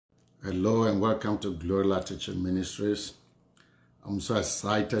Hello and welcome to Gloria Teaching Ministries. I'm so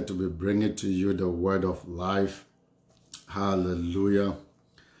excited to be bringing to you the word of life. Hallelujah.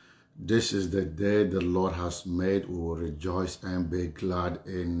 This is the day the Lord has made. We will rejoice and be glad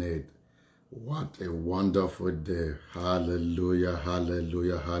in it. What a wonderful day. Hallelujah,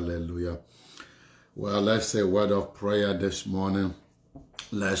 hallelujah, hallelujah. Well, let's say a word of prayer this morning.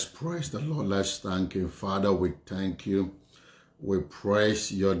 Let's praise the Lord. Let's thank Him. Father, we thank you. We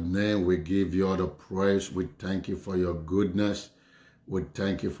praise your name. We give you all the praise. We thank you for your goodness. We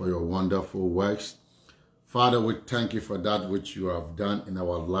thank you for your wonderful works. Father, we thank you for that which you have done in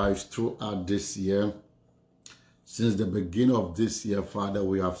our lives throughout this year. Since the beginning of this year, Father,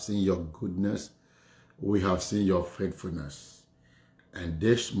 we have seen your goodness. We have seen your faithfulness. And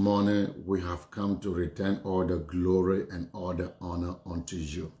this morning, we have come to return all the glory and all the honor unto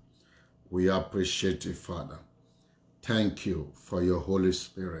you. We appreciate you, Father. Thank you for your Holy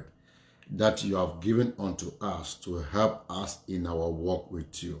Spirit that you have given unto us to help us in our walk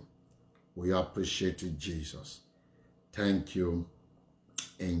with you. We appreciate you, Jesus. Thank you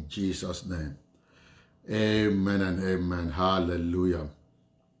in Jesus' name. Amen and amen. Hallelujah.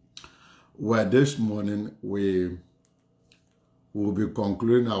 Well, this morning we will be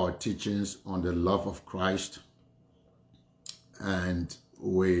concluding our teachings on the love of Christ, and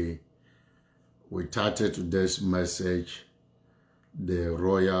we titled today's message, The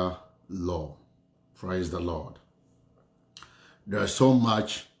Royal Law. Praise the Lord. There's so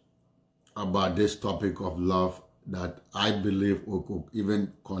much about this topic of love that I believe we could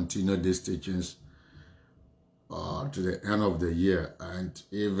even continue these teachings to the end of the year. And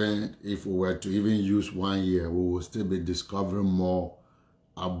even if we were to even use 1 year, we will still be discovering more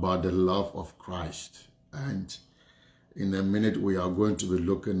about the love of Christ. And in a minute, we are going to be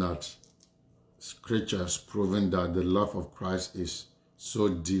looking at scriptures proving that the love of Christ is so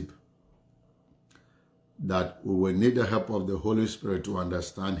deep that we will need the help of the Holy Spirit to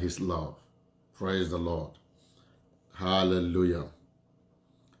understand his love. Praise the Lord. Hallelujah.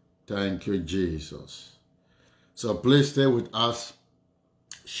 Thank you, Jesus. So please stay with us.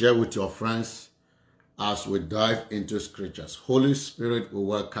 Share with your friends as we dive into scriptures. Holy Spirit, we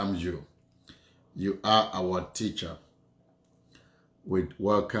welcome you. You are our teacher. We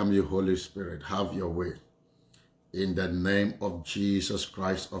welcome you, Holy Spirit. Have your way. In the name of Jesus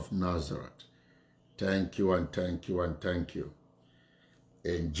Christ of Nazareth. Thank you and thank you and thank you.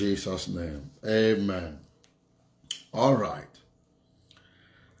 In Jesus' name. Amen. All right.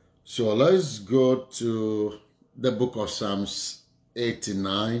 So let's go to the book of Psalms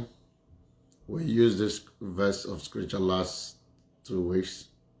 89. We used this verse of scripture last 2 weeks.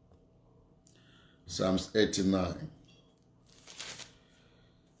 Psalms 89.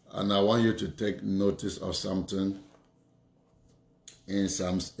 And I want you to take notice of something in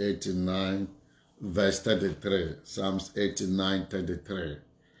Psalms 89, verse 33. Psalms 89, 33.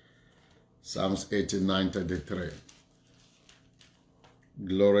 Psalms 89, 33.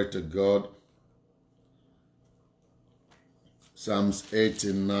 Glory to God. Psalms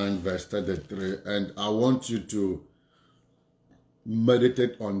 89, verse 33. And I want you to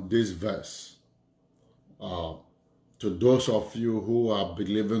meditate on this verse. To those of you who are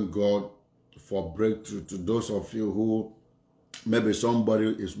believing God for breakthrough, to those of you who maybe somebody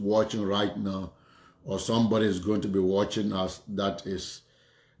is watching right now, or somebody is going to be watching us that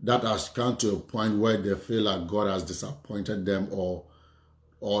has come to a point where they feel like God has disappointed them,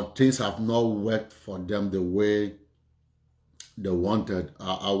 or things have not worked for them the way they wanted.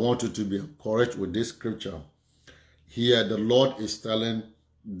 I want you to be encouraged with this scripture. Here the Lord is telling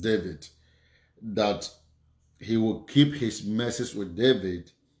David that he will keep his mercies with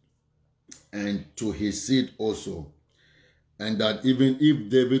David and to his seed also. And that even if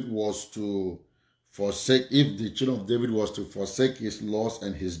David was to forsake, if the children of David was to forsake his laws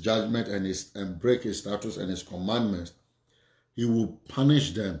and his judgment and break his statutes and his commandments, he will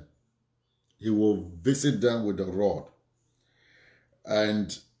punish them. He will visit them with the rod.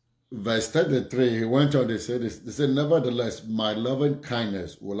 And verse 33, he went on, they said, nevertheless, my loving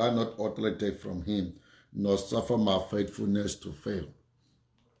kindness will I not utterly take from him, nor suffer my faithfulness to fail.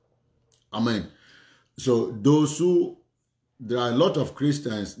 Amen. So there are a lot of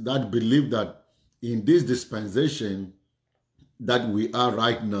Christians that believe that in this dispensation that we are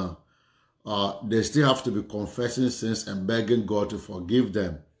right now, they still have to be confessing sins and begging God to forgive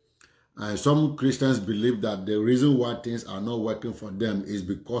them. And some Christians believe that the reason why things are not working for them is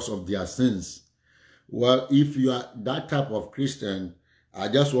because of their sins. Well, if you are that type of Christian, I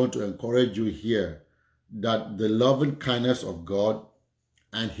just want to encourage you here that the loving kindness of God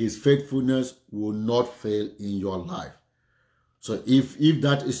and his faithfulness will not fail in your life. So if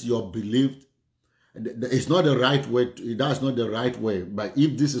that is your belief, it's not the right way. That's not the right way. But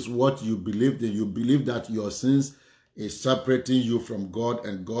if this is what you believe, then you believe that your sins is separating you from God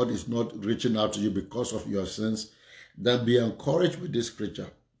and God is not reaching out to you because of your sins, then be encouraged with this scripture.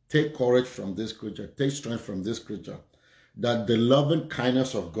 Take courage from this scripture. Take strength from this scripture. That the loving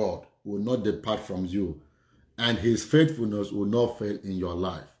kindness of God will not depart from you and his faithfulness will not fail in your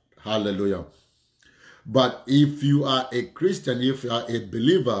life. Hallelujah. But if you are a Christian, if you are a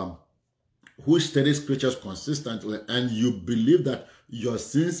believer who studies scriptures consistently and you believe that your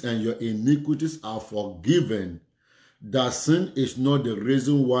sins and your iniquities are forgiven, that sin is not the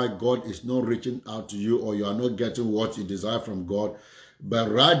reason why God is not reaching out to you or you are not getting what you desire from God,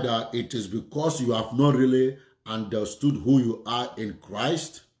 but rather it is because you have not really understood who you are in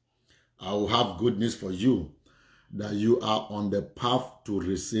Christ. I will have good news for you, that you are on the path to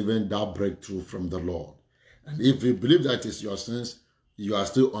receiving that breakthrough from the Lord. And if you believe that is your sins, you are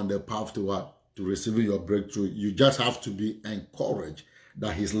still on the path to what? To receiving your breakthrough. You just have to be encouraged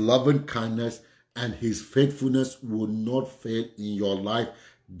that his loving kindness and his faithfulness will not fail in your life.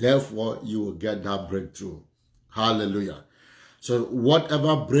 Therefore, you will get that breakthrough. Hallelujah. So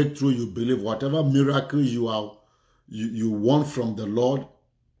whatever breakthrough you believe, whatever miracle you want from the Lord,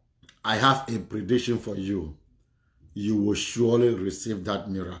 I have a prediction for you. You will surely receive that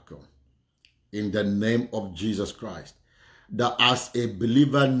miracle in the name of Jesus Christ. That as a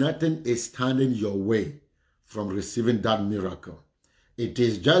believer, nothing is standing your way from receiving that miracle. It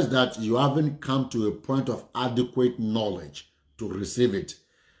is just that you haven't come to a point of adequate knowledge to receive it.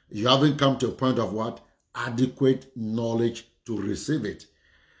 You haven't come to a point of what? Adequate knowledge to receive it.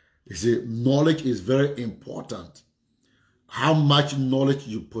 You see, knowledge is very important. How much knowledge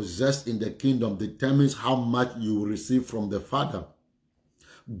you possess in the kingdom determines how much you will receive from the Father.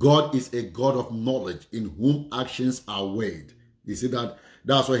 God is a God of knowledge in whom actions are weighed. You see that?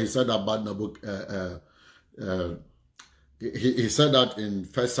 That's what he said about the book. He said that in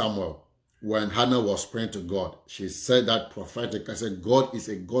 1 Samuel when Hannah was praying to God. She said that prophetic. I said, God is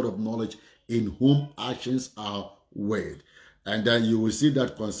a God of knowledge in whom actions are weighed. And then you will see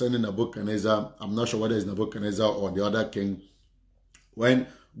that concerning Nebuchadnezzar. I'm not sure whether it's Nebuchadnezzar or the other king. When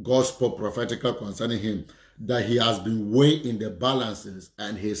God spoke prophetically concerning him, that he has been weighed in the balances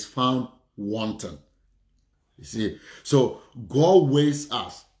and he is found wanting. You see, so God weighs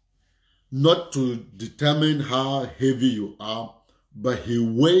us not to determine how heavy you are, but he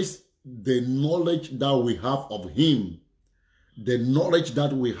weighs the knowledge that we have of him, the knowledge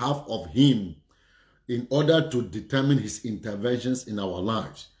that we have of him in order to determine his interventions in our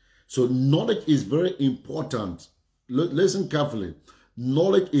lives. So knowledge is very important. Listen carefully.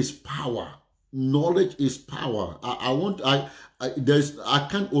 Knowledge is power. Knowledge is power. I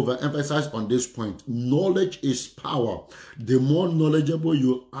can't overemphasize on this point. Knowledge is power. The more knowledgeable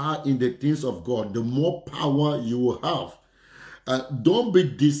you are in the things of God, the more power you will have. Don't be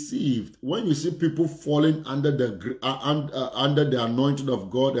deceived when you see people falling under the anointing of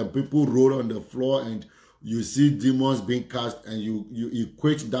God and people roll on the floor and you see demons being cast and you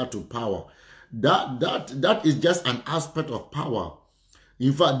equate that to power. That is just an aspect of power.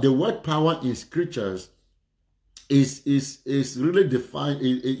 In fact, the word power in scriptures is really defined.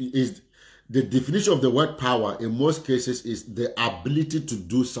 Is the definition of the word power in most cases is the ability to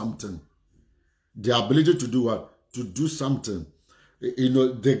do something. The ability to do what? To do something. You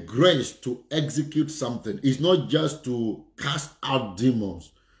know, the grace to execute something. It's not just to cast out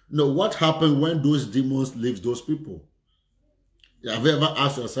demons. No, what happened when those demons leave those people? Have you ever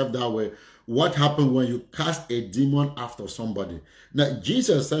asked yourself that way? What happened when you cast a demon after somebody? Now,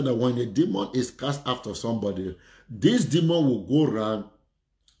 Jesus said that when a demon is cast after somebody, this demon will go around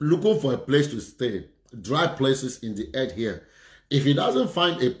looking for a place to stay, dry places in the earth here. If he doesn't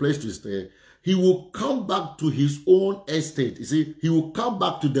find a place to stay, he will come back to his own estate. You see, he will come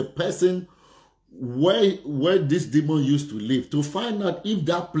back to the person where this demon used to live to find out if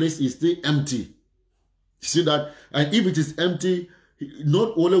that place is still empty. You see that? And if it is empty,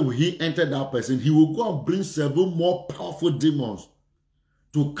 not only will he enter that person, he will go and bring 7 more powerful demons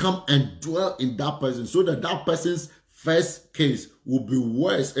to come and dwell in that person so that that person's first case will be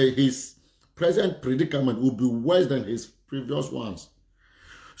worse. His present predicament will be worse than his previous ones.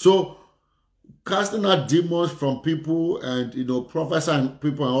 So casting out demons from people and, you know, prophesying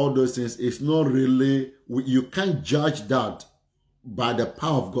people and all those things is not really, you can't judge that by the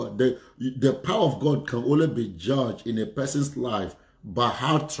power of God. The power of God can only be judged in a person's life by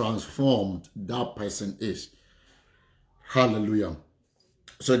how transformed that person is. Hallelujah.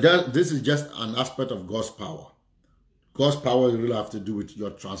 So this is just an aspect of God's power. God's power really have to do with your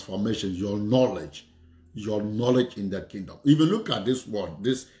transformation, your knowledge your knowledge in the kingdom. Even look at this word,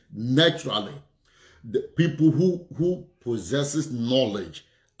 this naturally. The people who possesses knowledge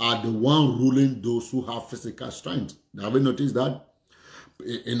are the one ruling those who have physical strength. Have you noticed that?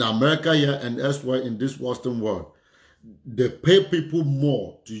 In America here and elsewhere in this Western world, they pay people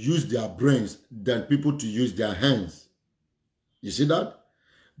more to use their brains than people to use their hands. You see that?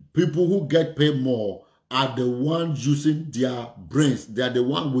 People who get paid more are the ones using their brains. They are the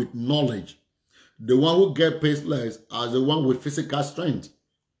one with knowledge. The one who get paid less are the one with physical strength.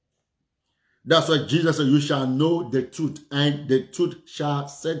 That's why Jesus said, you shall know the truth, and the truth shall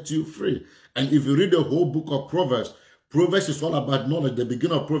set you free. And if you read the whole book of Proverbs, Proverbs is all about knowledge. The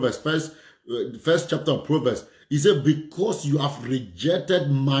beginning of Proverbs, first chapter of Proverbs, he said, because you have rejected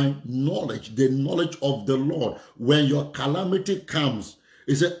my knowledge, the knowledge of the Lord, when your calamity comes,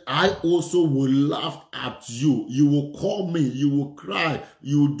 he said, I also will laugh at you. You will call me, you will cry,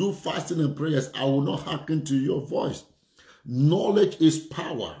 you will do fasting and prayers. I will not hearken to your voice. Knowledge is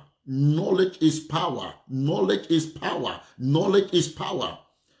power. Knowledge is power. Knowledge is power. Knowledge is power.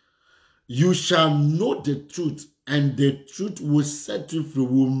 You shall know the truth, and the truth will set you free,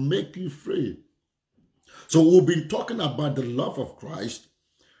 will make you free. So we've been talking about the love of Christ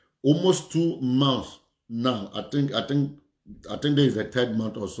almost 2 months now. I think this is the 3rd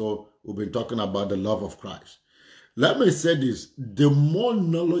month or so we've been talking about the love of Christ. Let me say this: the more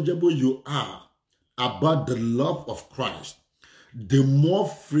knowledgeable you are about the love of Christ, the more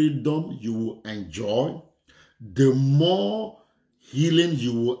freedom you will enjoy, the more healing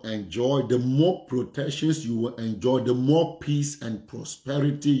you will enjoy, the more protections you will enjoy, the more peace and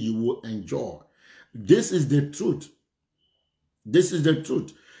prosperity you will enjoy. This is the truth. This is the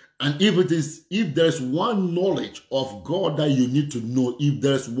truth. And if there's one knowledge of God that you need to know, if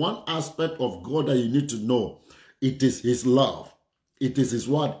there's one aspect of God that you need to know, it is his love. It is his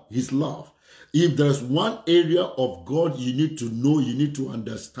what? His love. If there's one area of God you need to know, you need to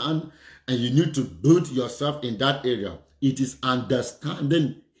understand, and you need to build yourself in that area, it is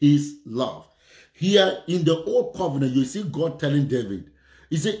understanding his love. Here in the Old Covenant, you see God telling David,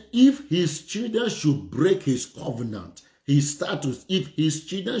 he said, if his children should break his covenant, his status, if his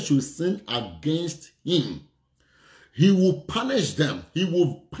children should sin against him, he will punish them. He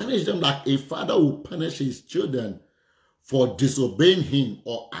will punish them like a father will punish his children for disobeying him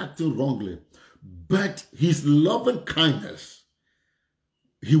or acting wrongly. But his loving kindness,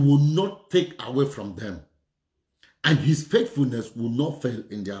 he will not take away from them. And his faithfulness will not fail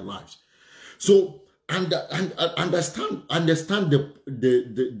in their lives. So, understand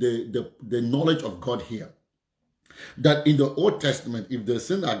the knowledge of God here. That in the Old Testament, if they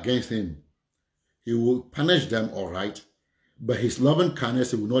sin against him, he will punish them, all right. But his loving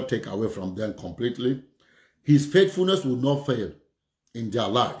kindness, he will not take away from them completely. His faithfulness will not fail in their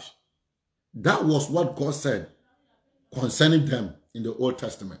lives. That was what God said concerning them in the Old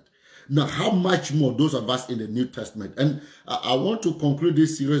Testament. Now, how much more those of us in the New Testament? And I want to conclude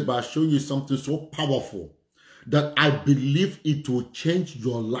this series by showing you something so powerful that I believe it will change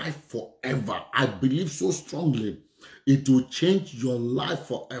your life forever. I believe so strongly it will change your life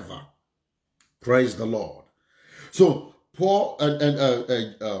forever. Praise the Lord. So, Paul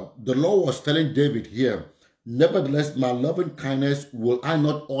the Lord was telling David here, nevertheless, my loving kindness will I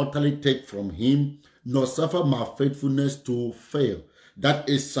not utterly take from him, nor suffer my faithfulness to fail. That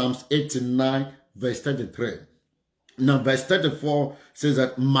is Psalms 89, verse 33. Now, verse 34 says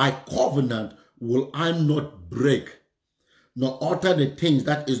that my covenant will I not break, nor utter the things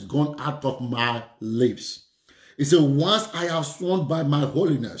that is gone out of my lips. It says, once I have sworn by my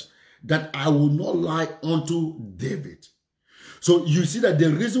holiness that I will not lie unto David. So you see that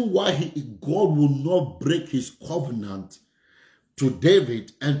the reason why God will not break his covenant to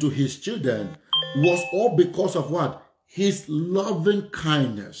David and to his children was all because of what? His loving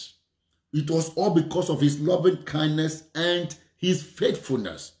kindness. It was all because of his loving kindness and his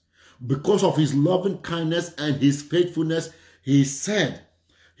faithfulness. Because of his loving kindness and his faithfulness, he said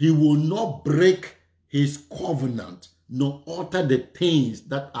he will not break his covenant, nor utter the things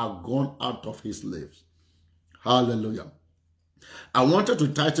that are gone out of his lips. Hallelujah. I wanted to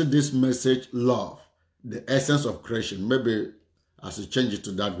title this message, Love, the Essence of Creation. Maybe I should change it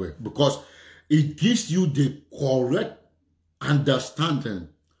to that way, because it gives you the correct understanding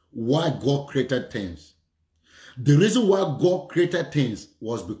why God created things. The reason why God created things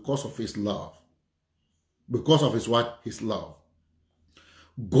was because of his love. Because of his what? His love.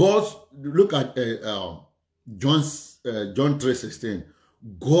 Look at John 3:16.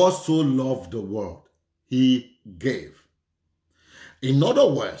 God so loved the world, he gave. In other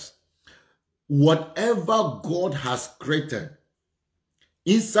words, whatever God has created,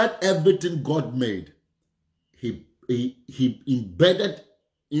 inside everything God made, he embedded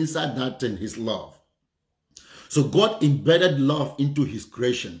inside that thing his love. So God embedded love into his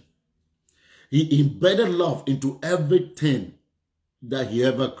creation. He embedded love into everything that he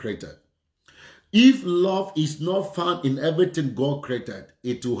ever created. If love is not found in everything God created,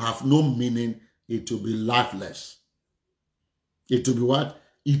 it will have no meaning. It will be lifeless. It will be what?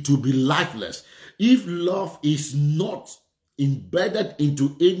 It will be lifeless. If love is not embedded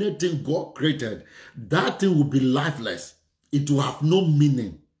into anything God created, that thing will be lifeless. It will have no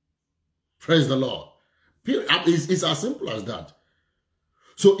meaning. Praise the Lord. It's as simple as that.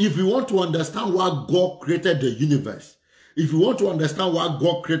 So if you want to understand why God created the universe, if you want to understand why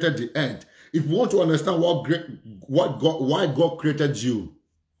God created the earth, if you want to understand why God created you,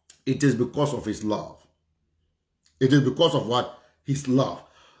 it is because of his love. It is because of what? His love.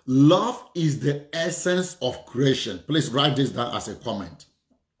 Love is the essence of creation. Please write this down as a comment.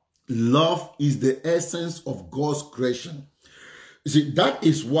 Love is the essence of God's creation. You see, that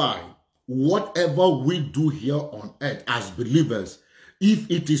is why whatever we do here on earth as believers, if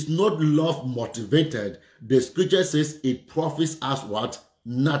it is not love motivated, the scripture says it profits us what?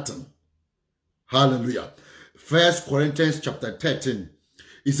 Nothing. Hallelujah. 1 Corinthians chapter 13.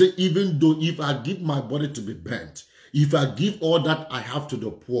 It says, even though if I give my body to be burnt, if I give all that I have to the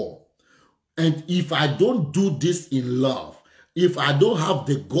poor, and if I don't do this in love, if I don't have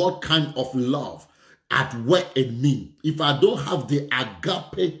the God kind of love at work in me, if I don't have the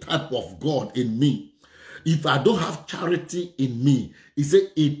agape type of God in me, if I don't have charity in me, he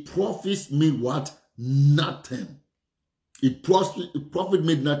said it profits me what? Nothing. It profit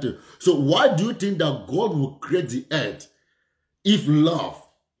me nothing. So why do you think that God will create the earth if love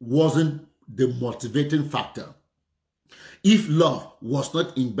wasn't the motivating factor? If love was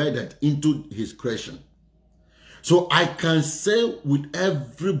not embedded into his creation? So I can say with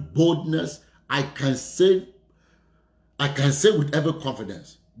every boldness, I can say with every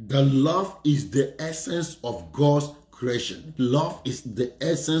confidence, the love is the essence of God's creation. Love is the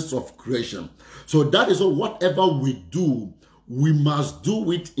essence of creation. So that is whatever we do, we must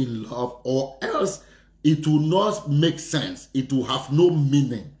do it in love, or else it will not make sense. It will have no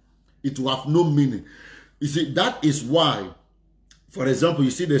meaning. It will have no meaning. You see, that is why, for example,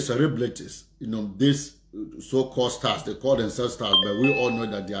 you see the celebrities, these so-called stars, they call themselves stars, but we all know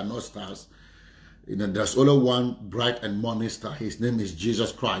that they are not stars. There's only one bright and morning star. His name is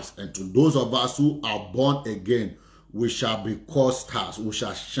Jesus Christ. And to those of us who are born again, we shall be called stars. We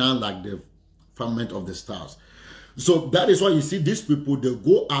shall shine like the firmament of the stars. So that is why you see these people, they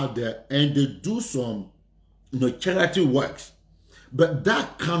go out there and they do some charity works. But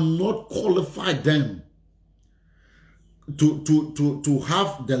that cannot qualify them to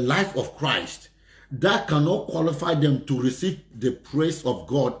have the life of Christ. That cannot qualify them to receive the praise of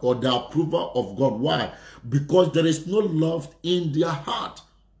God or the approval of God. Why? Because there is no love in their heart.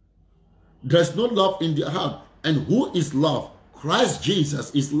 There's no love in their heart. And who is love? Christ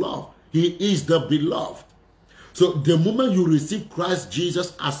Jesus is love. He is the beloved. So the moment you receive Christ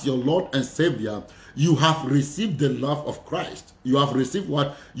Jesus as your Lord and Savior, you have received the love of Christ. You have received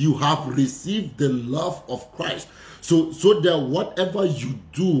what? You have received the love of Christ. So that whatever you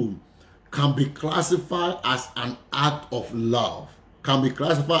do can be classified as an act of love. Can be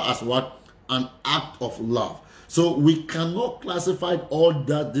classified as what? An act of love. So we cannot classify all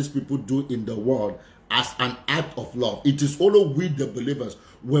that these people do in the world as an act of love. It is only we, the believers,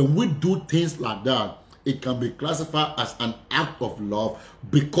 when we do things like that, it can be classified as an act of love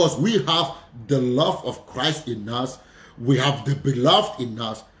because we have the love of Christ in us. We have the beloved in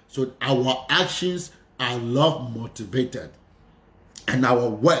us. So our actions are love motivated and our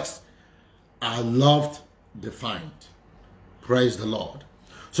works are love defined. Praise the Lord.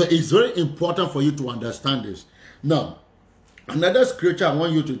 So it's very important for you to understand this. Now, another scripture I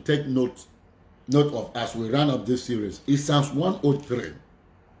want you to take note of as we run up this series is Psalms 103.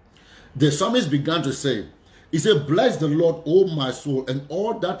 The psalmist began to say, he said, bless the Lord, O my soul, and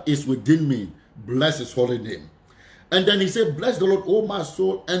all that is within me, bless his holy name. And then he said, bless the Lord, O my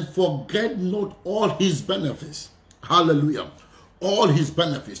soul, and forget not all his benefits. Hallelujah. All his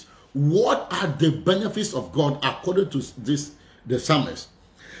benefits. What are the benefits of God according to the psalmist?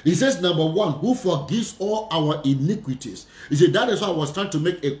 He says, number one, who forgives all our iniquities. He said, that is why I was trying to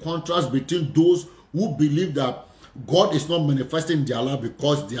make a contrast between those who believe that God is not manifesting in their life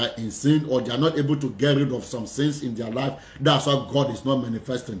because they are in sin or they are not able to get rid of some sins in their life. That's why God is not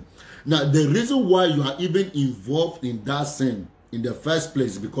manifesting. Now, the reason why you are even involved in that sin in the first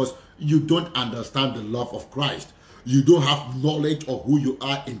place is because you don't understand the love of Christ. You don't have knowledge of who you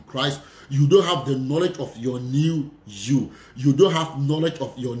are in Christ. You don't have the knowledge of your new you. You don't have knowledge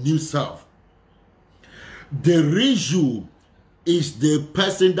of your new self. The real you is the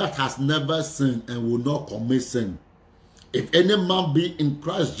person that has never sinned and will not commit sin. If any man be in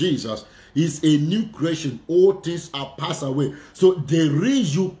Christ Jesus, he is a new creation. All things are passed away. So the real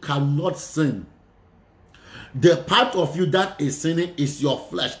you cannot sin. The part of you that is sinning is your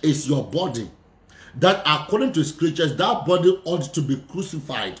flesh, is your body. That according to scriptures, that body ought to be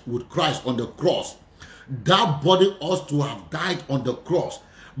crucified with Christ on the cross. That body ought to have died on the cross.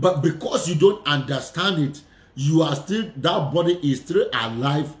 But because you don't understand it, you are still, that body is still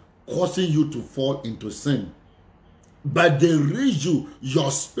alive, causing you to fall into sin. But the real you, your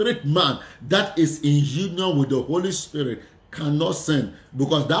spirit man, that is in union with the Holy Spirit, cannot sin,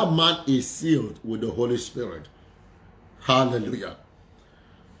 because that man is sealed with the Holy Spirit. Hallelujah.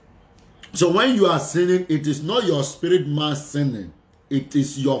 So when you are sinning, it is not your spirit man sinning. It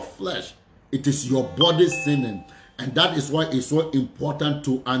is your flesh. It is your body sinning. And that is why it's so important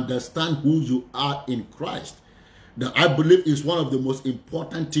to understand who you are in Christ. That I believe is one of the most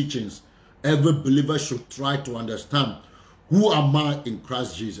important teachings every believer should try to understand. Who am I in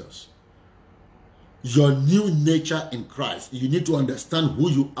Christ Jesus? Your new nature in Christ. You need to understand who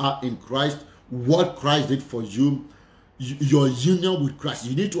you are in Christ, what Christ did for you, your union with Christ.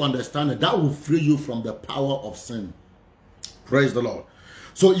 You need to understand that that will free you from the power of sin. Praise the Lord.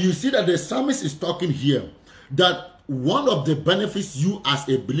 So you see that the psalmist is talking here that one of the benefits you as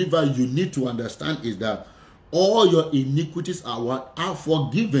a believer you need to understand is that all your iniquities are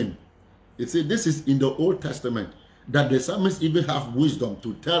forgiven. You see, this is in the Old Testament, that the psalmist even have wisdom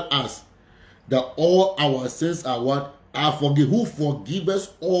to tell us that all our sins are forgiven. Who forgives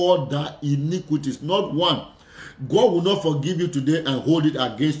us all the iniquities? Not one. God will not forgive you today and hold it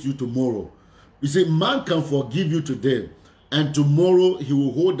against you tomorrow. You see, man can forgive you today, and tomorrow he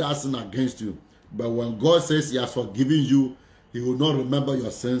will hold that sin against you. But when God says he has forgiven you, he will not remember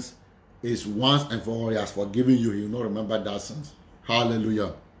your sins. It's once and for all. He has forgiven you. He will not remember that sins.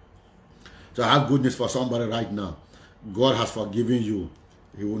 Hallelujah. So I have good news for somebody right now. God has forgiven you.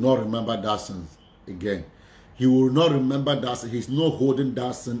 He will not remember that sin again. He will not remember that sin. He's not holding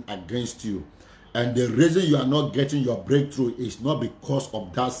that sin against you. And the reason you are not getting your breakthrough is not because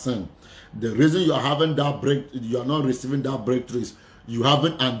of that sin. The reason you are having that you are not receiving that breakthrough is you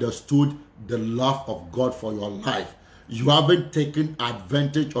haven't understood the love of God for your life. You haven't taken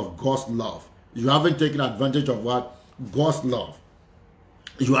advantage of God's love. You haven't taken advantage of what? God's love.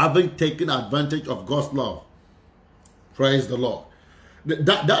 You haven't taken advantage of God's love. Praise the Lord.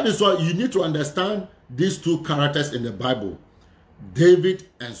 That is why you need to understand these two characters in the Bible, David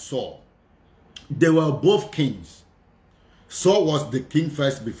and Saul. They were both kings. Saul was the king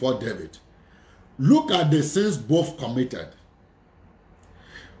first before David. Look at the sins both committed.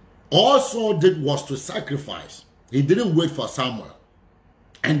 All Saul did was to sacrifice. He didn't wait for Samuel.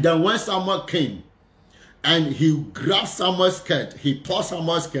 And then when Samuel came and he grabbed Samuel's skirt, he tore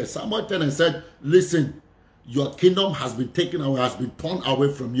Samuel's skirt. Samuel turned and said, listen, your kingdom has been taken away, has been torn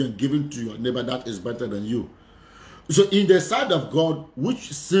away from you and given to your neighbor that is better than you. So in the sight of God,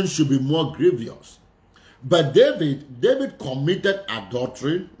 which sin should be more grievous? But David committed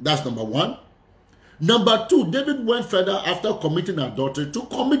adultery. That's number one. Number two, David went further after committing adultery to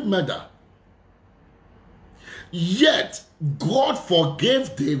commit murder. Yet, God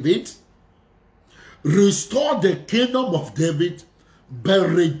forgave David, restored the kingdom of David, but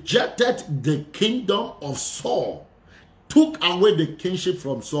rejected the kingdom of Saul, took away the kingship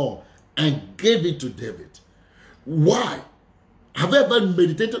from Saul, and gave it to David. Why? Have you ever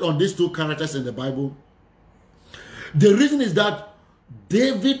meditated on these two characters in the Bible? The reason is that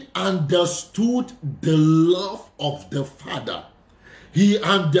David understood the love of the Father. He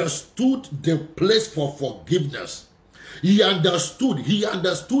understood the place for forgiveness. He understood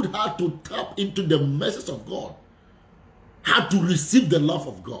how to tap into the message of God, how to receive the love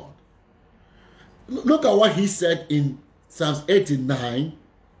of God. Look at what he said in Psalms 89,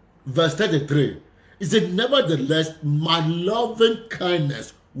 verse 33. He said, nevertheless, my loving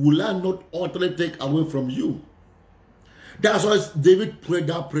kindness will I not utterly take away from you. That's why David prayed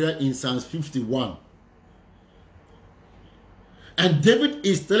that prayer in Psalms 51. And David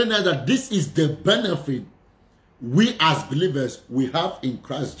is telling us that this is the benefit we as believers we have in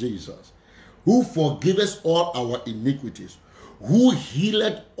Christ Jesus, who forgives all our iniquities, who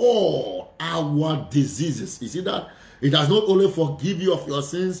healed all our diseases. You see that? It does not only forgive you of your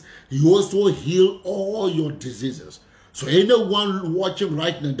sins, he also heals all your diseases. So anyone watching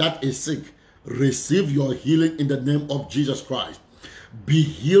right now that is sick, receive your healing in the name of Jesus Christ. Be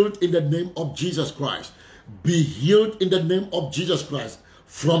healed in the name of Jesus Christ. Be healed in the name of Jesus Christ.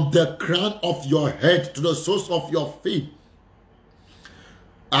 From the crown of your head to the soles of your feet.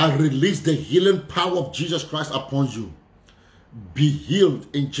 I release the healing power of Jesus Christ upon you. Be healed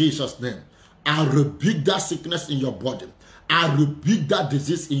in Jesus' name. I rebuke that sickness in your body. I rebuke that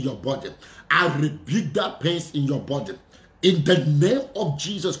disease in your body. I rebuke that pains in your body. In the name of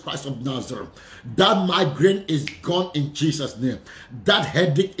Jesus Christ of Nazareth, that migraine is gone in Jesus' name. That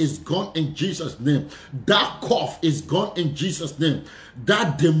headache is gone in Jesus' name. That cough is gone in Jesus' name.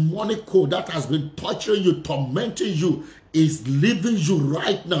 That demonic cold that has been torturing you, tormenting you, is leaving you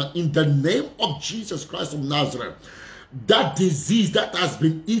right now in the name of Jesus Christ of Nazareth. That disease that has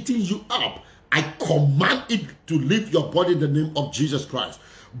been eating you up, I command it to leave your body in the name of Jesus Christ.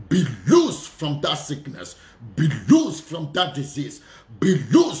 Be loose from that sickness. Be loose from that disease. Be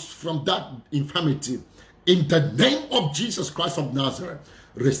loose from that infirmity. In the name of Jesus Christ of Nazareth,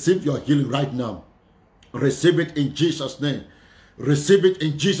 receive your healing right now. Receive it in Jesus' name. Receive it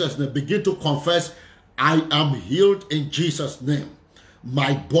in Jesus' name. Begin to confess, I am healed in Jesus' name.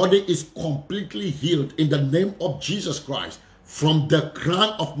 My body is completely healed in the name of Jesus Christ. From the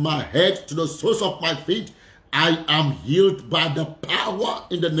crown of my head to the soles of my feet, I am healed by the power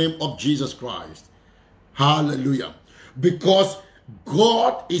in the name of Jesus Christ. Hallelujah. Because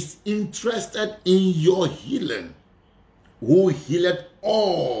God is interested in your healing, who healed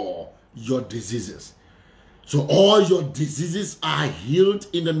all your diseases. So all your diseases are healed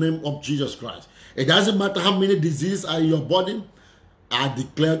in the name of Jesus Christ. It doesn't matter how many diseases are in your body. I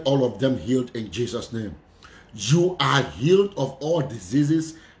declare all of them healed in Jesus' name. You are healed of all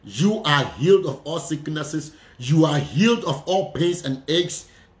diseases. You are healed of all sicknesses. You are healed of all pains and aches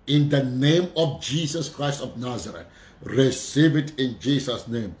in the name of Jesus Christ of Nazareth. Receive it in Jesus'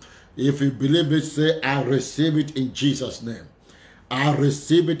 name. If you believe it, say, I receive it in Jesus' name. I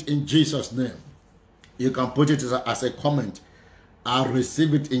receive it in Jesus' name. You can put it as a comment. I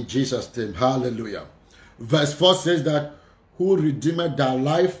receive it in Jesus' name. Hallelujah. Verse 4 says that, who redeemed thy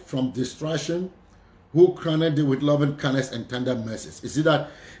life from destruction, who crowned thee with loving kindness and tender mercies. You see that?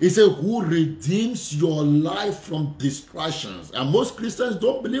 He said, who redeems your life from distractions. And most Christians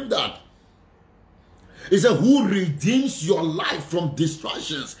don't believe that. He said, who redeems your life from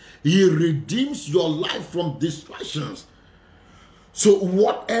distractions. He redeems your life from distractions. So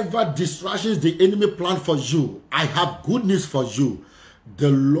whatever distractions the enemy planned for you, I have good news for you. The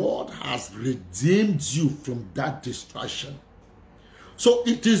Lord has redeemed you from that distraction. So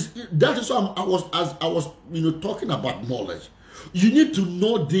that is why I was talking about knowledge. You need to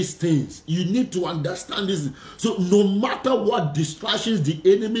know these things. You need to understand this. So no matter what distractions the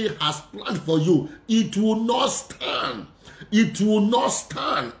enemy has planned for you, it will not stand. It will not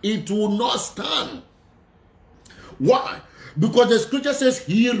stand. It will not stand. Why? Because the scripture says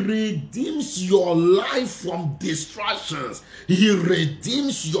he redeems your life from distractions. He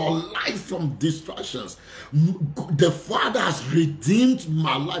redeems your life from distractions. The Father has redeemed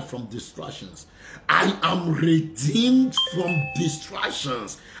my life from distractions. I am redeemed from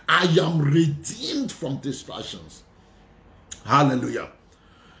distractions. I am redeemed from distractions. Hallelujah.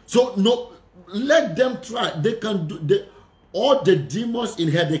 So no, let them try. They can do all the demons in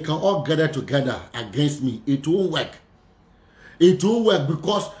here, they can all gather together against me. It won't work. It won't work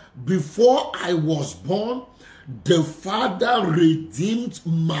because before I was born, the Father redeemed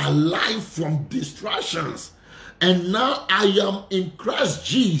my life from distractions. And now I am in Christ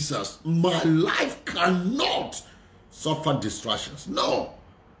Jesus. My life cannot suffer distractions. No.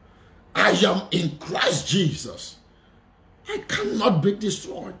 I am in Christ Jesus. I cannot be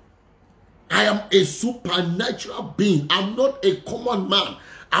destroyed. I am a supernatural being. I'm not a common man.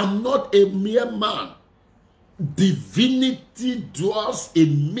 I'm not a mere man. Divinity dwells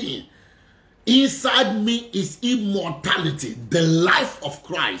in me. Inside me is immortality, the life of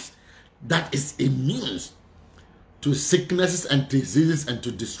Christ that is immune to sicknesses and diseases and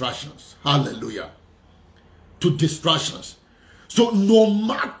to distractions. Hallelujah. To distractions. So no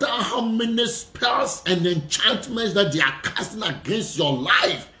matter how many spells and enchantments that they are casting against your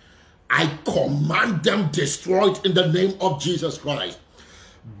life, I command them destroyed in the name of Jesus Christ.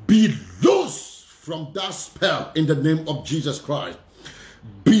 Be loose from that spell in the name of Jesus Christ.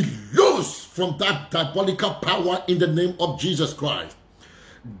 Be loose from that diabolical power in the name of Jesus Christ.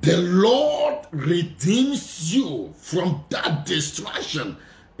 The Lord redeems you from that distraction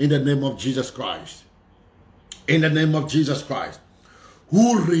in the name of Jesus Christ. In the name of Jesus Christ.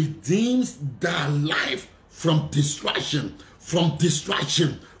 Who redeems thy life from distraction, from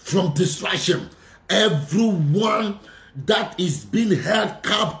distraction, from distraction. Everyone that is being held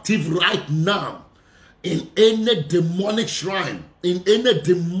captive right now in any demonic shrine, in any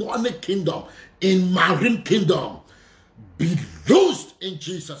demonic kingdom, in marine kingdom, be loosed in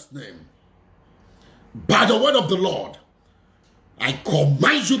Jesus' name. By the word of the Lord, I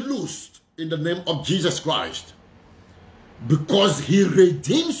command you loose in the name of Jesus Christ, because he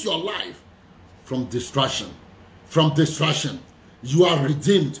redeems your life from destruction. From destruction. You are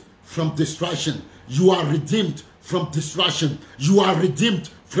redeemed from destruction. You are redeemed from destruction. You are redeemed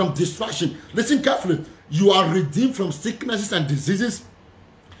from destruction. Listen carefully. You are redeemed from sicknesses and diseases.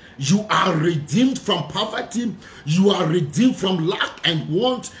 You are redeemed from poverty. You are redeemed from lack and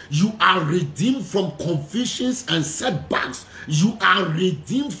want. You are redeemed from confusions and setbacks. You are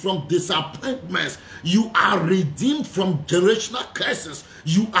redeemed from disappointments. You are redeemed from generational curses.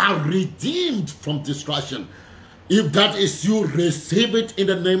 You are redeemed from destruction. If that is you, receive it in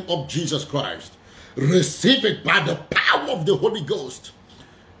the name of Jesus Christ. Receive it by the power of the Holy Ghost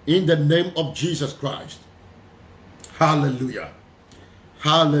in the name of Jesus Christ. Hallelujah.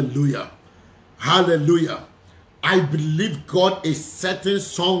 Hallelujah. Hallelujah. I believe God is setting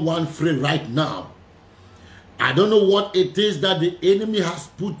someone free right now. I don't know what it is that the enemy has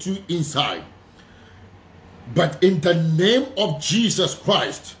put you inside, but in the name of Jesus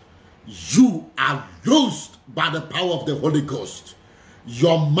Christ, you are loosed by the power of the Holy Ghost.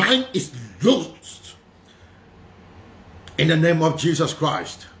 Your mind is loosed in the name of Jesus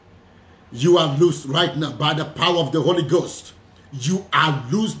Christ. You are loosed right now by the power of the Holy Ghost. You are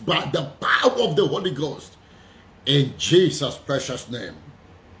loosed by the power of the Holy Ghost in Jesus' precious name.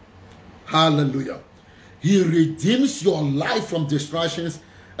 Hallelujah. He redeems your life from distractions,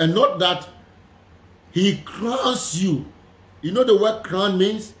 and not that he crowns you. You know the word crown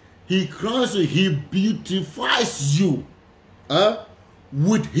means? He crowns you. He beautifies you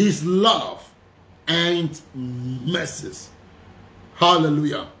with his love and mercies.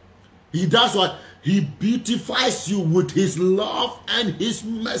 Hallelujah. He does what? He beautifies you with his love and his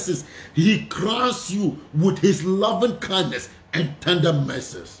mercies. He crowns you with his loving kindness and tender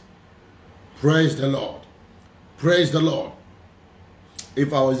mercies. Praise the Lord. Praise the Lord.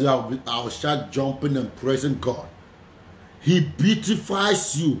 If I was there, I would start jumping and praising God. He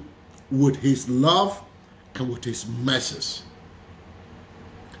beautifies you with his love and with his mercies.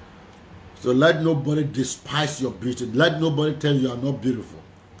 So let nobody despise your beauty. Let nobody tell you are not beautiful.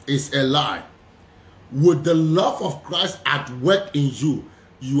 It's a lie. With the love of Christ at work in you,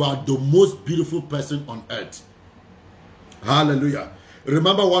 you are the most beautiful person on earth. Hallelujah.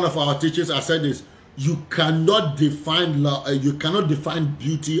 Remember one of our teachers, I said this, you cannot define love, you cannot define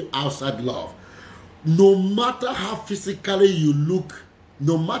beauty outside love. No matter how physically you look,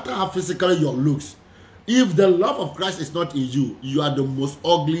 no matter how physically your looks, if the love of Christ is not in you, you are the most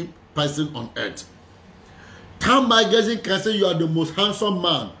ugly person on earth. Time magazine can say you are the most handsome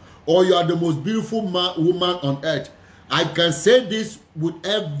man, or you are the most beautiful woman on earth. I can say this with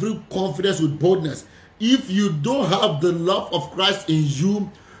every confidence, with boldness. If you don't have the love of Christ in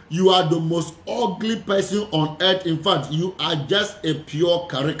you, you are the most ugly person on earth. In fact, you are just a pure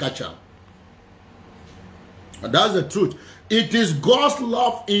caricature. And that's the truth. It is God's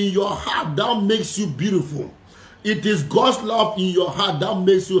love in your heart that makes you beautiful. It is God's love in your heart that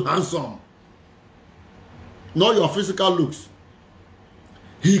makes you handsome. Not your physical looks.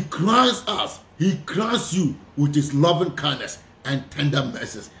 He crowns us. He crowns you with his loving kindness and tender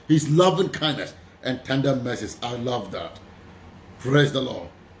mercies. His loving kindness and tender mercies. I love that. Praise the Lord.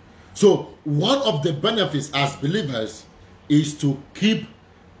 So one of the benefits as believers is to keep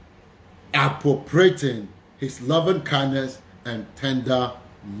appropriating his loving kindness and tender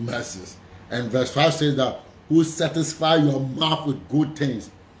mercies. And verse 5 says that, who satisfy your mouth with good things,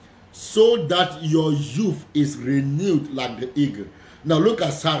 so that your youth is renewed like the eagle. Now look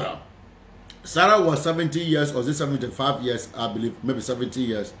at Sarah. Sarah was 70 years, or is it 75 years, I believe, maybe 70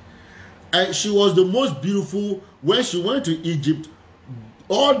 years. And she was the most beautiful. When she went to Egypt,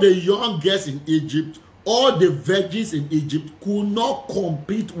 all the young girls in Egypt, all the virgins in Egypt could not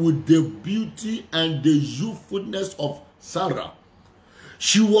compete with the beauty and the youthfulness of Sarah.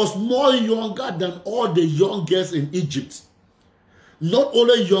 She was more younger than all the young girls in Egypt. Not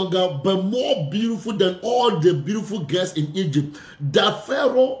only younger, but more beautiful than all the beautiful girls in Egypt. That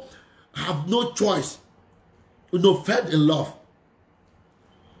Pharaoh have no choice, fell in love.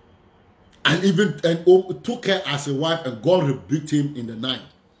 And even took her as a wife, and God rebuked him in the night.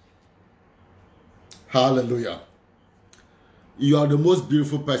 Hallelujah. You are the most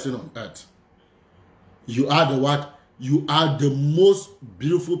beautiful person on earth. You are the what? You are the most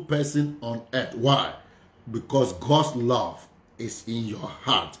beautiful person on earth. Why? Because God's love is in your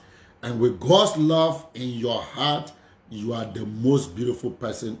heart. And with God's love in your heart, you are the most beautiful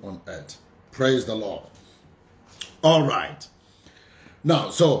person on earth. Praise the Lord. All right.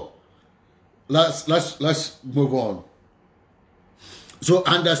 Now, so let's move on. So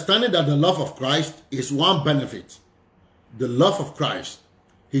understanding that the love of Christ is one benefit. the love of Christ,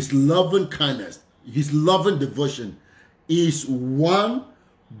 his loving kindness, his loving devotion is one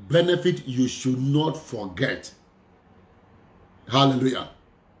benefit you should not forget. Hallelujah.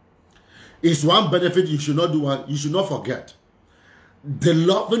 It's one benefit you should not do what? You should not forget. The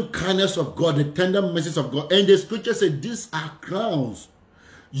loving kindness of God, the tender mercies of God. And the scripture says these are crowns.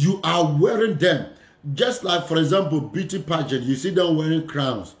 You are wearing them. Just like, for example, beauty pageant, you see them wearing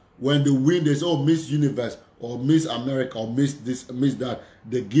crowns. When they win, they say, oh, Miss Universe, or Miss America, or Miss this, Miss that.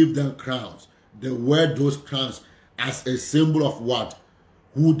 They give them crowns. They wear those crowns as a symbol of what?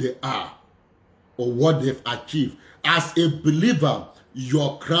 Who they are, or what they've achieved. As a believer,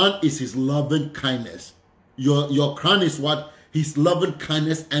 your crown is his loving kindness. Your crown is what? His loving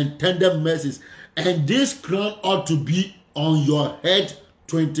kindness and tender mercies. And this crown ought to be on your head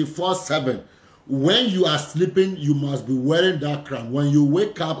 24/7. When you are sleeping, you must be wearing that crown. When you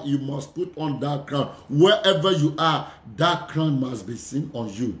wake up, you must put on that crown. Wherever you are, that crown must be seen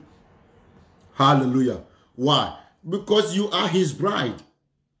on you. Hallelujah. Why? Because you are his bride.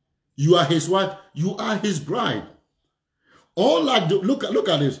 You are his what? You are his bride. All like look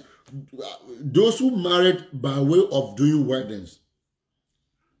at this. Those who married by way of doing weddings,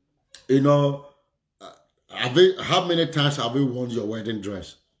 you know, how many times have you worn your wedding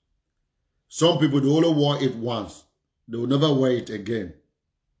dress? Some people, they only wore it once. They will never wear it again.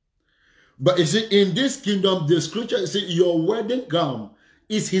 But you see, in this kingdom, the scripture says your wedding gown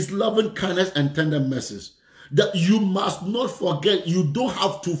is his loving kindness and tender mercies. That you must not forget. You don't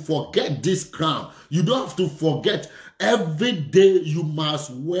have to forget this crown. You don't have to forget. Every day you must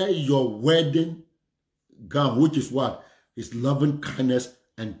wear your wedding gown, which is what? His loving kindness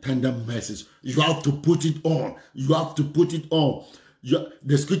and tender mercies. You have to put it on. You have to put it on.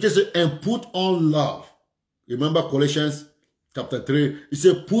 The scripture says, and put on love. Remember Colossians chapter 3? It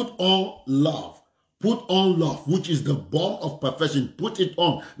says, put on love. Put on love, which is the bond of perfection. Put it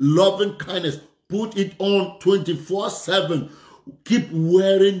on. Loving kindness. Put it on 24/7. Keep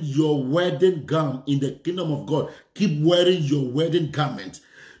wearing your wedding gown in the kingdom of God. Keep wearing your wedding garment.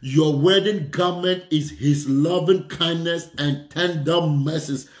 Your wedding garment is his loving kindness and tender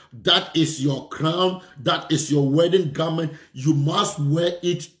mercies. That is your crown. That is your wedding garment. You must wear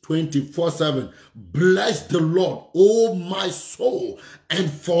it 24/7. Bless the Lord, O my soul, and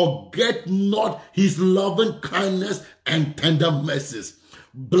forget not his loving kindness and tender mercies.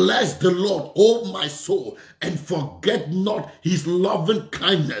 Bless the Lord, O my soul, and forget not his loving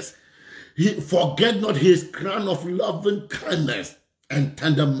kindness. Forget not his crown of loving kindness and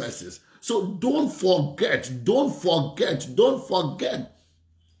tender mercies. So don't forget.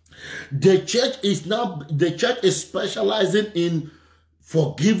 The church is specializing in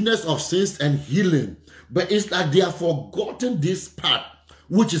forgiveness of sins and healing. But it's like they have forgotten this part,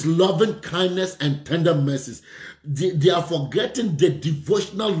 which is loving kindness and tender mercies. They are forgetting the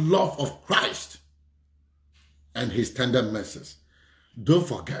devotional love of Christ and his tender mercies. Don't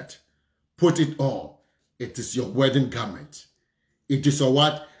forget. Put it on. It is your wedding garment. It is a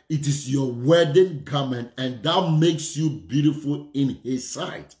what? It is your wedding garment, and that makes you beautiful in his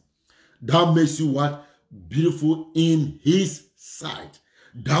sight. That makes you what? Beautiful in his sight.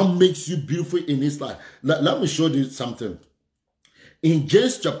 That makes you beautiful in his life. Let me show you something. In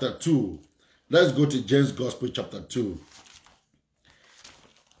James chapter 2, let's go to James Gospel chapter 2.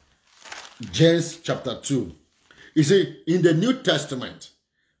 James chapter 2. You see, in the New Testament,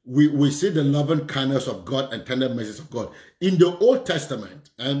 we see the loving kindness of God and tender mercies of God. In the Old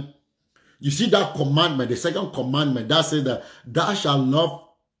Testament, and you see that commandment, the second commandment, that says that thou shalt love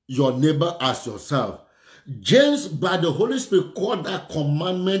your neighbor as yourself. James, by the Holy Spirit, called that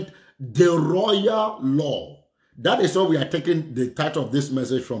commandment the royal law. That is what we are taking the title of this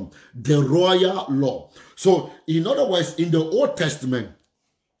message from, the royal law. So, in other words, in the Old Testament,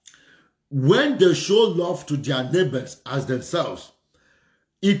 when they show love to their neighbors as themselves,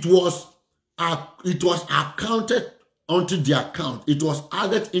 it was accounted onto their account. It was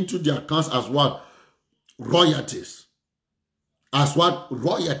added into their accounts as what? Royalties. As what?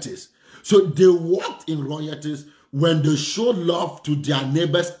 Royalties. So they walked in royalties when they showed love to their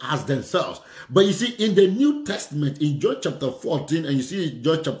neighbors as themselves. But you see, in the New Testament, in John chapter 14, and you see in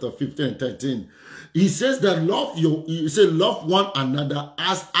John chapter 15 and 13, he says that love one another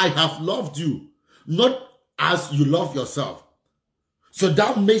as I have loved you, not as you love yourself. So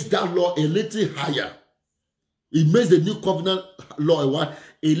that makes that law a little higher. It makes the new covenant law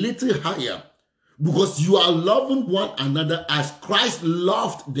a little higher. Because you are loving one another as Christ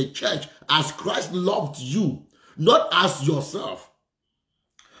loved the church, as Christ loved you, not as yourself.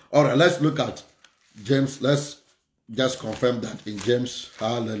 All right, let's look at James. Let's just confirm that in James.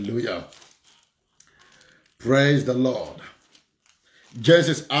 Hallelujah. Praise the Lord. James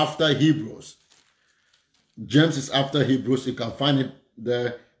is after Hebrews. James is after Hebrews. You can find it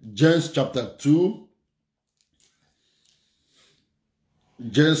there. James chapter 2.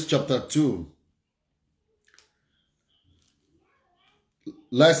 James chapter 2.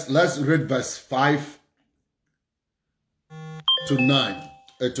 Let's read verse 5 to 9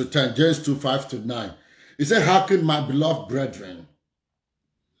 to 10. James 2, 5 to 9. He said, "Hearken, my beloved brethren.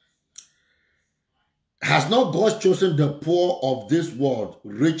 Has not God chosen the poor of this world,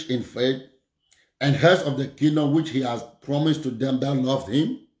 rich in faith, and heirs of the kingdom which he has promised to them that love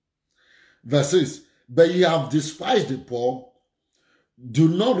him?" Verse 6. "But ye have despised the poor. Do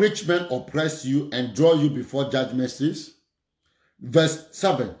not rich men oppress you and draw you before judgment seats?" Verse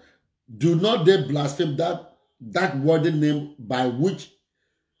 7. "Do not they blaspheme that worthy name by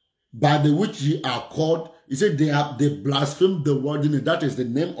the which ye are called?" He said they blaspheme the worthy name. That is the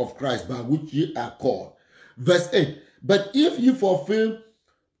name of Christ by which ye are called. Verse 8. "But if you fulfill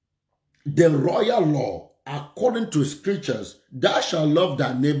the royal law according to scriptures, thou shalt love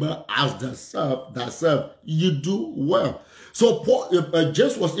thy neighbor as thyself, you do well." So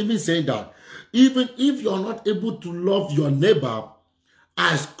James was even saying that even if you're not able to love your neighbor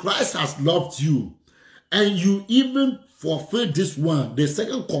as Christ has loved you, and you even fulfill this one, the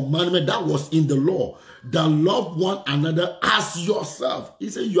second commandment that was in the law, that love one another as yourself. He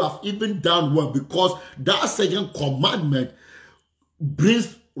said you have even done well, because that second commandment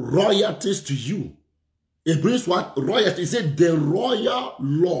brings royalties to you. It brings what? Royalty. He said the royal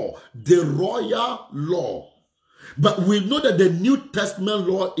law. The royal law. But we know that the New Testament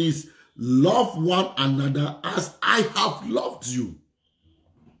law is love one another as I have loved you.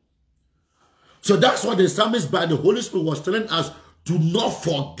 So that's what the psalmist by the Holy Spirit was telling us, to not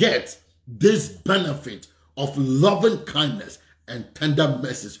forget this benefit of loving kindness and tender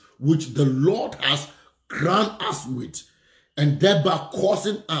mercies, which the Lord has crowned us with, and thereby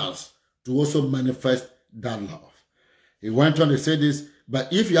causing us to also manifest that love. He went on to say this,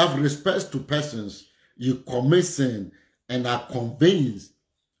 "But if you have respect to persons, you commit sin and are convinced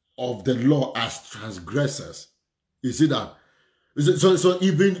of the law as transgressors." You see that? So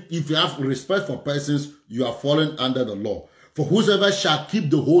even if you have respect for persons, you are falling under the law. "For whosoever shall keep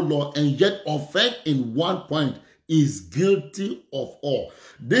the whole law and yet offend in one point is guilty of all."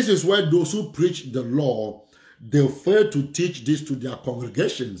 This is where those who preach the law, they fail to teach this to their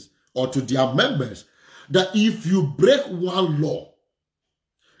congregations or to their members, that if you break one law,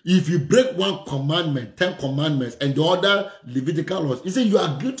 if you break one commandment, 10 commandments, and the other Levitical laws, he said you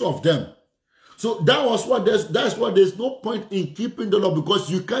are guilty of them. So that's why there's no point in keeping the law, because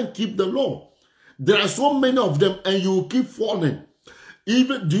you can't keep the law. There are so many of them, and you will keep falling.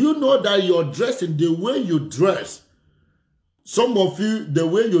 Even, do you know that you're dressing, the way you dress, some of you, the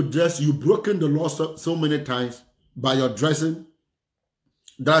way you dress, you've broken the law so many times by your dressing.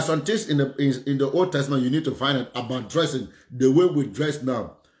 There are some things in the Old Testament you need to find out about dressing. The way we dress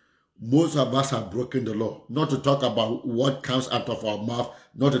now, most of us have broken the law. Not to talk about what comes out of our mouth,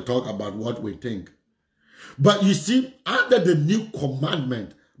 not to talk about what we think. But you see, under the new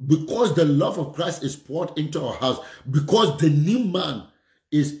commandment, because the love of Christ is poured into our house, because the new man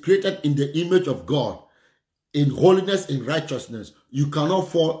is created in the image of God, in holiness, in righteousness, you cannot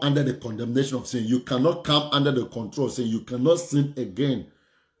fall under the condemnation of sin. You cannot come under the control of sin. You cannot sin again.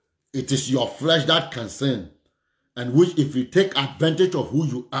 It is your flesh that can sin, and which, if you take advantage of who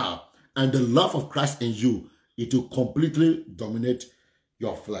you are and the love of Christ in you, it will completely dominate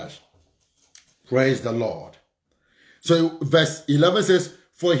your flesh. Praise the Lord. So verse 11 says,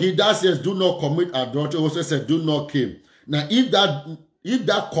 "For he that says, do not commit adultery, also says, do not kill. Now if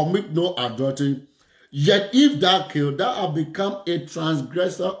thou commit no adultery, yet if thou kill, thou art become a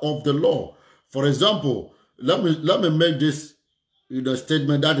transgressor of the law." For example, let me make this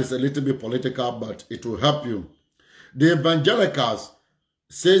statement that is a little bit political, but it will help you. The evangelicals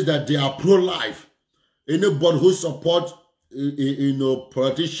says that they are pro-life. Anybody who support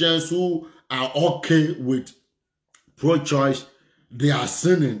politicians who are okay with pro-choice, they are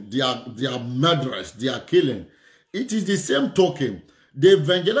sinning, they are murderers, they are killing. It is the same token. The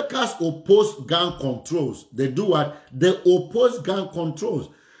evangelicals oppose gun controls. They do what? They oppose gun controls.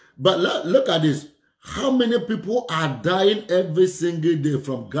 But look at this. How many people are dying every single day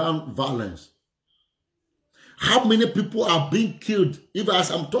from gun violence? How many people are being killed? Even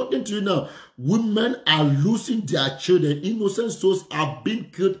as I'm talking to you now, women are losing their children. Innocent souls are being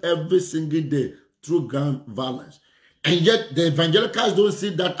killed every single day through gun violence. And yet the evangelicals don't see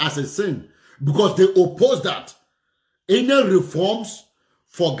that as a sin, because they oppose that. Any reforms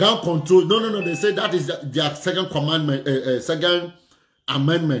for gun control, no, they say that is their second commandment, second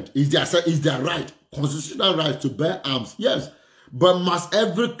amendment, is their right. constitutional right to bear arms. Yes. But must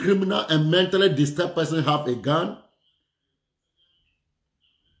every criminal and mentally disturbed person have a gun?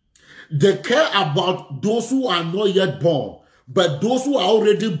 They care about those who are not yet born. But those who are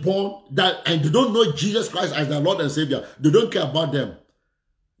already born and they don't know Jesus Christ as their Lord and Savior, they don't care about them.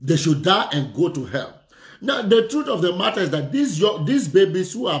 They should die and go to hell. Now, the truth of the matter is that these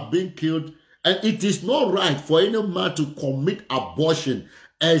babies who are being killed, and it is not right for any man to commit abortion,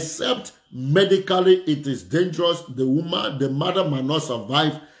 except medically it is dangerous. The mother might not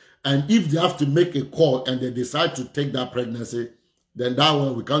survive. And if they have to make a call and they decide to take that pregnancy, then that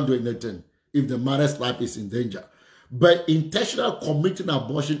one we can't do anything if the mother's life is in danger. But intentional committing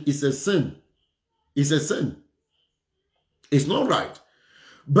abortion is a sin. It's a sin. It's not right.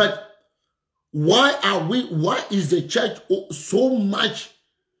 But why is the church so much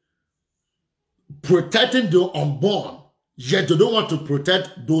protecting the unborn, yet they don't want to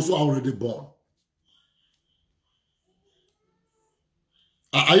protect those who are already born?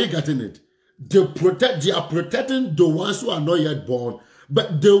 Are you getting it? They are protecting the ones who are not yet born,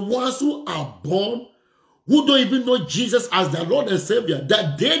 but the ones who are born, who don't even know Jesus as their Lord and Savior,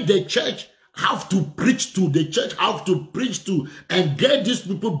 that the church have to preach to, the church have to preach to and get these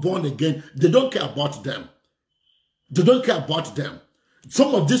people born again. They don't care about them. They don't care about them.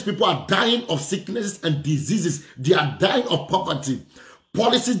 Some of these people are dying of sicknesses and diseases. They are dying of poverty.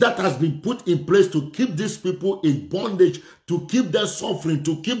 Policies that has been put in place to keep these people in bondage, to keep them suffering,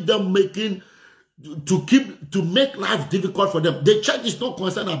 to keep them to make life difficult for them. The church is not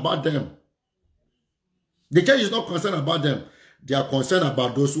concerned about them. The church is not concerned about them. They are concerned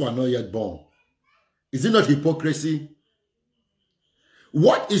about those who are not yet born. Is it not hypocrisy?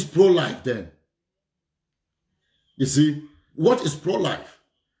 What is pro-life then? You see, what is pro-life?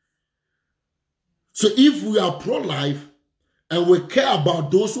 So if we are pro-life and we care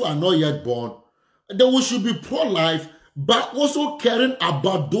about those who are not yet born, then we should be pro-life, but also caring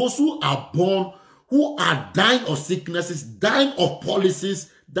about those who are born, who are dying of sicknesses, dying of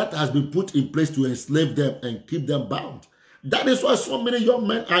policies that has been put in place to enslave them and keep them bound. That is why so many young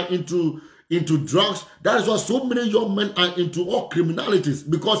men are into drugs. That is why so many young men are into all criminalities,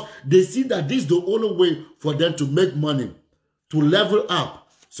 because they see that this is the only way for them to make money, to level up.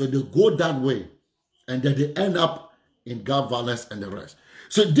 So they go that way, and then they end up in gun violence and the rest.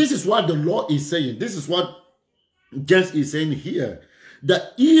 So this is what the law is saying. This is what James is saying here,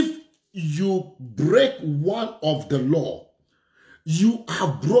 that if you break one of the law, you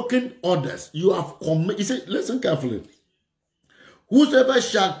have broken others. You have committed. He said, listen carefully. Whosoever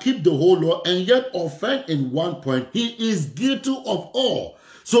shall keep the whole law and yet offend in one point, he is guilty of all.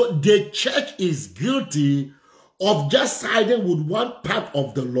 So the church is guilty of just siding with one part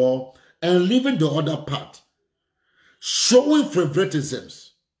of the law and leaving the other part, showing favoritisms.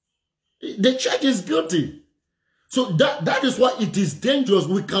 The church is guilty. So that is why it is dangerous.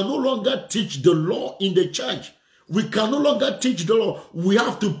 We can no longer teach the law in the church. We can no longer teach the law. We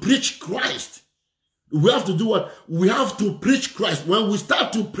have to preach Christ. We have to do what? We have to preach Christ. When we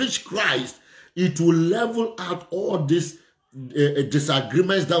start to preach Christ, it will level out all these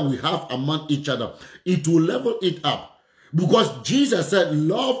disagreements that we have among each other. It will level it up. Because Jesus said,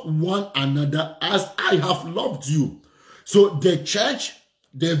 love one another as I have loved you. So the church,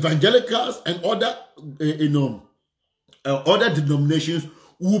 the evangelicals, and other, other denominations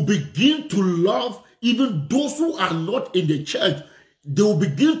will begin to love even those who are not in the church. They will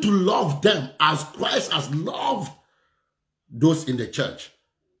begin to love them as Christ has loved those in the church.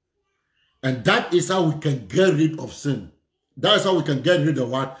 And that is how we can get rid of sin. That is how we can get rid of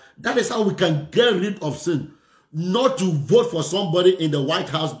what? That is how we can get rid of sin. Not to vote for somebody in the White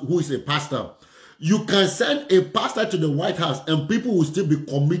House who is a pastor. You can send a pastor to the White House and people will still be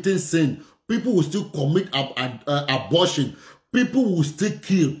committing sin. People will still commit abortion. People will still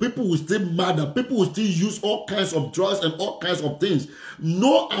kill. People will still murder. People will still use all kinds of drugs and all kinds of things.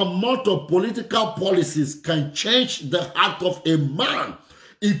 No amount of political policies can change the heart of a man.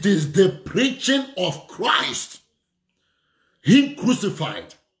 It is the preaching of Christ, Him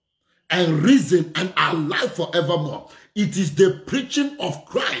crucified and risen and alive forevermore. It is the preaching of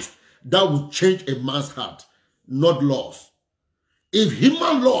Christ that will change a man's heart, not laws. If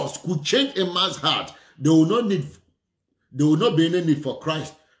human laws could change a man's heart, there will not be any need for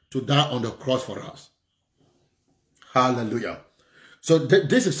Christ to die on the cross for us. Hallelujah. So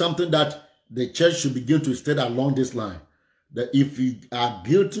this is something that the church should begin to state along this line. That if you are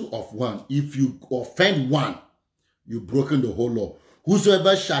guilty of one, if you offend one, you've broken the whole law.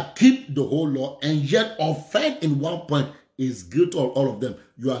 Whosoever shall keep the whole law and yet offend in one point is guilty of all of them.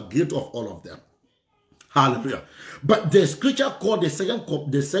 You are guilty of all of them. Hallelujah. But the scripture called the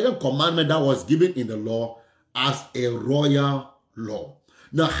second commandment that was given in the law as a royal law.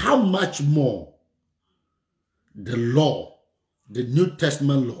 Now, how much more the law, the New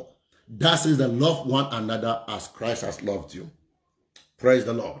Testament law, that says that love one another as Christ has loved you. Praise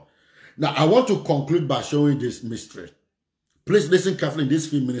the Lord. Now, I want to conclude by showing this mystery. Please listen carefully in these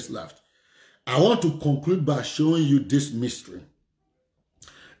few minutes left. I want to conclude by showing you this mystery.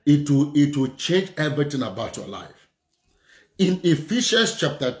 It will change everything about your life. In Ephesians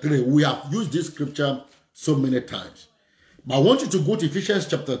chapter 3, we have used this scripture so many times. But I want you to go to Ephesians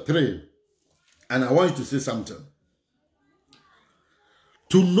chapter 3, and I want you to say something.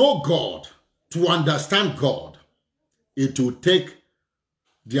 To know God, to understand God, it will take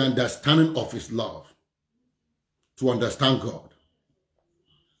the understanding of his love to understand God.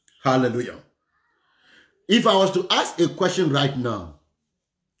 Hallelujah. If I was to ask a question right now,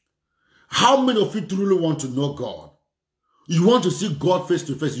 how many of you truly want to know God? You want to see God face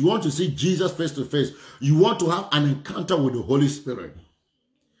to face. You want to see Jesus face to face. You want to have an encounter with the Holy Spirit.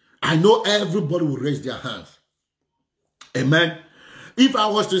 I know everybody will raise their hands. Amen. If I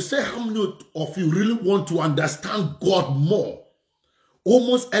was to say how many of you really want to understand God more,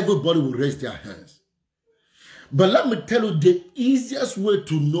 almost everybody will raise their hands. But let me tell you the easiest way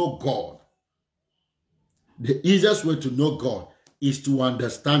to know God. The easiest way to know God is to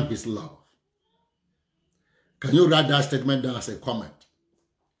understand his love. Can you write that statement down as a comment?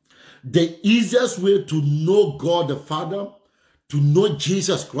 The easiest way to know God the Father, to know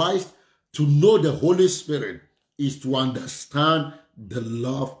Jesus Christ, to know the Holy Spirit is to understand the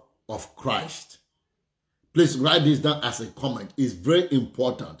love of Christ. Please write this down as a comment. It's very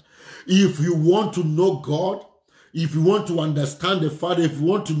important. If you want to know God, if you want to understand the Father, if you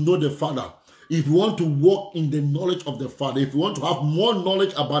want to know the Father, if you want to walk in the knowledge of the Father, if you want to have more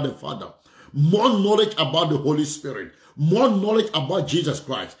knowledge about the Father, more knowledge about the Holy Spirit, more knowledge about Jesus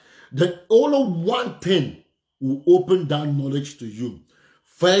Christ, then only one thing will open that knowledge to you.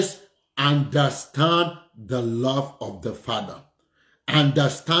 First, understand the love of the Father.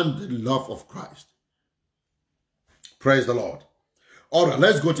 Understand the love of Christ. Praise the Lord. All right,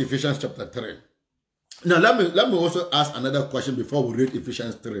 let's go to Ephesians chapter 3. Now, let me also ask another question before we read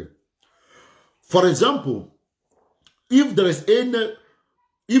Ephesians 3. For example,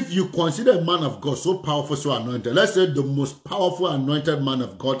 if you consider a man of God so powerful, so anointed, let's say the most powerful anointed man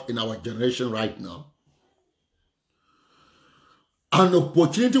of God in our generation right now, an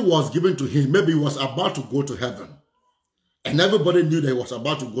opportunity was given to him. Maybe he was about to go to heaven. And everybody knew that he was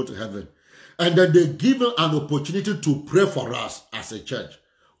about to go to heaven. And then they give him an opportunity to pray for us as a church.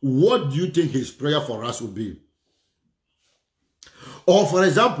 What do you think his prayer for us would be? Or for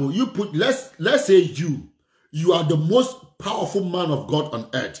example, let's say you are the most powerful man of God on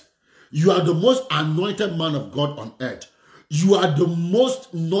earth. You are the most anointed man of God on earth. You are the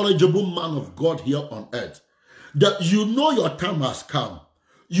most knowledgeable man of God here on earth. That you know your time has come.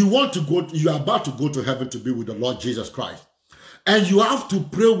 You are about to go to heaven to be with the Lord Jesus Christ. And you have to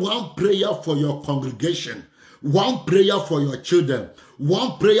pray one prayer for your congregation, one prayer for your children,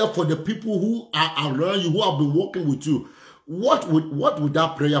 one prayer for the people who are around you, who have been working with you. What would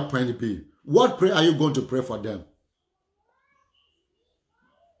that prayer point be? What prayer are you going to pray for them?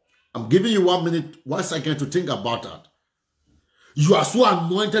 I'm giving you 1 minute, 1 second to think about that. You are so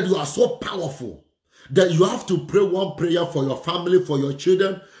anointed, you are so powerful that you have to pray one prayer for your family, for your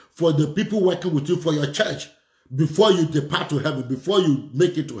children, for the people working with you, for your church, before you depart to heaven, before you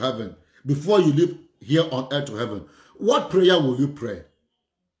make it to heaven, before you live here on earth to heaven. What prayer will you pray?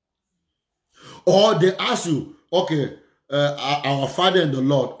 Or they ask you, okay, our Father in the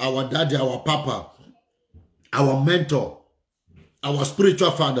Lord, our daddy, our papa, our mentor, our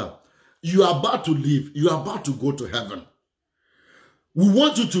spiritual father, you are about to leave, you are about to go to heaven. We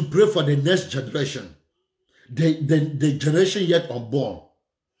want you to pray for the next generation, the generation yet unborn.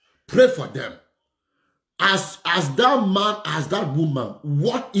 Pray for them. As that man, as that woman,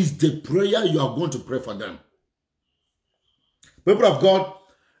 what is the prayer you are going to pray for them? People of God,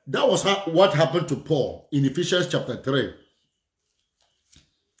 that was what happened to Paul in Ephesians chapter 3.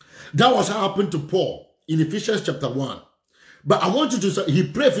 That was what happened to Paul in Ephesians chapter 1. But I want you to say,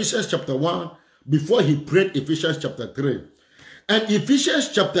 he prayed Ephesians chapter 1 before he prayed Ephesians chapter 3. And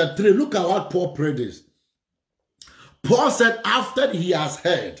Ephesians chapter 3, look at what Paul prayed this. Paul said after he has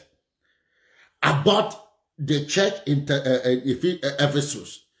heard about the church in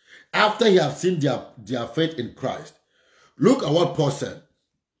Ephesus, after he has seen their faith in Christ, look at what Paul said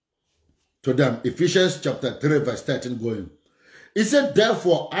to them. Ephesians chapter 3 verse 13 going. He said,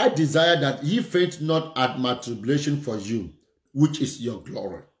 therefore, I desire that ye faint not at my tribulation for you, which is your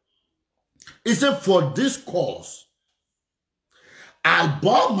glory. He said, for this cause, I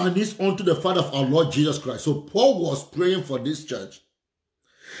bow my knees unto the Father of our Lord Jesus Christ. So Paul was praying for this church.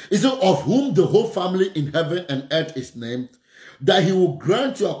 He said, of whom the whole family in heaven and earth is named, that he will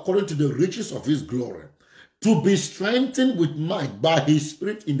grant you according to the riches of his glory, to be strengthened with might by his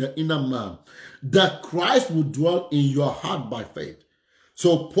Spirit in the inner man, that Christ will dwell in your heart by faith.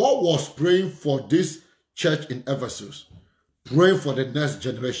 So Paul was praying for this church in Ephesus, praying for the next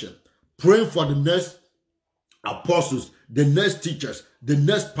generation, praying for the next apostles, the next teachers, the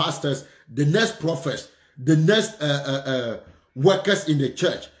next pastors, the next prophets, the next workers in the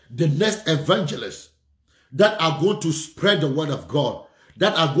church, the next evangelists that are going to spread the word of God,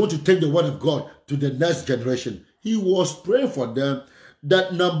 that are going to take the word of God to the next generation. He was praying for them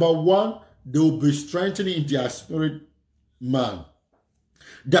that, number one, they will be strengthened in their spirit man,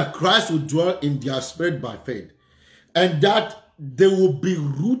 that Christ will dwell in their spirit by faith, and that they will be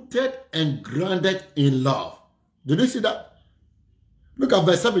rooted and grounded in love. Did you see that? Look at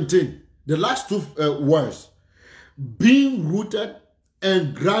verse 17, the last two words. Being rooted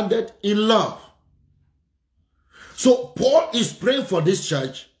and grounded in love. So Paul is praying for this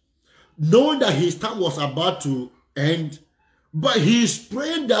church, knowing that his time was about to end, but he is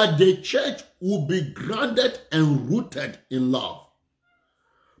praying that the church will be grounded and rooted in love.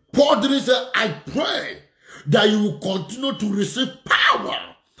 Paul didn't say, I pray that you will continue to receive power.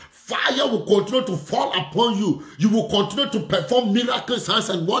 Fire will continue to fall upon you. You will continue to perform miracles, signs,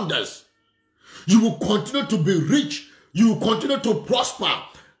 and wonders. You will continue to be rich. You will continue to prosper.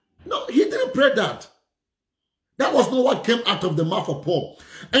 No, he didn't pray that. That was not what came out of the mouth of Paul.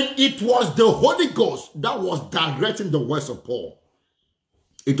 And it was the Holy Ghost that was directing the words of Paul.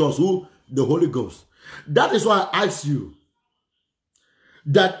 It was who? The Holy Ghost. That is why I ask you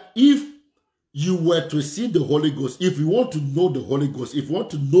that if you were to see the Holy Ghost, if you want to know the Holy Ghost, if you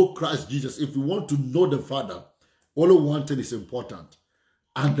want to know Christ Jesus, if you want to know the Father, only one thing is important.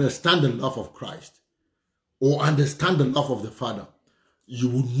 Understand the love of Christ or understand the love of the Father. You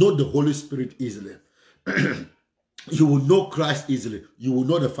will know the Holy Spirit easily. You will know Christ easily. You will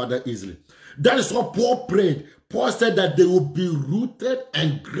know the Father easily. That is what Paul prayed. Paul said that they will be rooted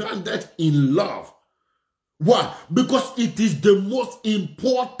and grounded in love. Why? Because it is the most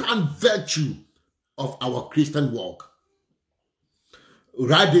important virtue of our Christian walk.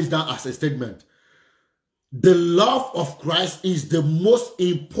 Write this down as a statement. The love of Christ is the most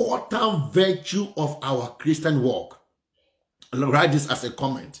important virtue of our Christian walk. Write this as a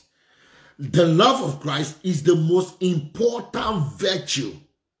comment. The love of Christ is the most important virtue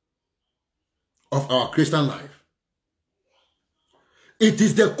of our Christian life. It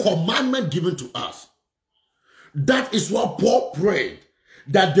is the commandment given to us. That is what Paul prayed,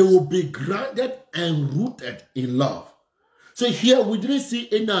 that they will be grounded and rooted in love. So here we didn't see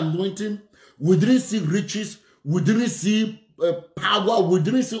any anointing, we didn't see riches, we didn't see power, we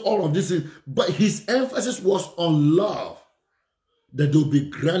didn't see all of these things, but his emphasis was on love. That they'll be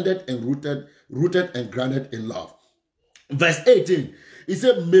grounded and rooted and grounded in love. Verse 18, he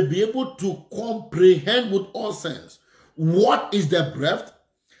said, may be able to comprehend with all sense what is the breadth,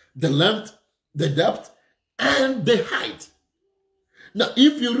 the length, the depth, and the height. Now,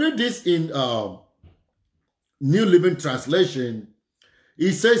 if you read this in New Living Translation,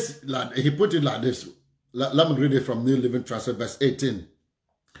 he says, he put it like this. Let me read it from New Living Translation, verse 18.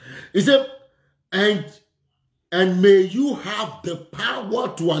 He said, and may you have the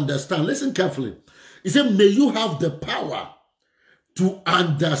power to understand. Listen carefully. He said, may you have the power to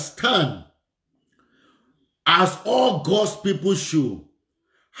understand, as all God's people should,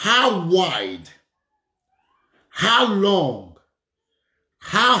 how wide, how long,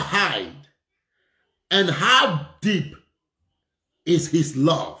 how high, and how deep is his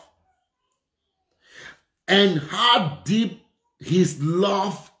love. And how deep his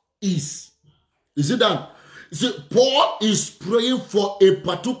love is. You see that? See, Paul is praying for a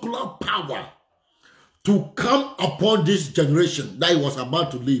particular power to come upon this generation that he was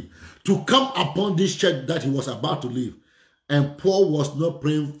about to leave, to come upon this church that he was about to leave. And Paul was not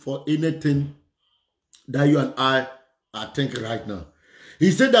praying for anything that you and I are thinking right now.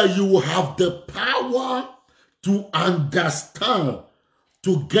 He said that you will have the power to understand,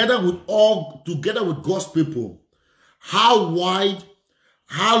 together with God's people, how wide,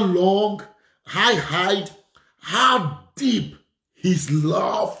 how long, how high, how deep his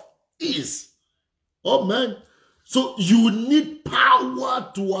love is. Oh man. So you need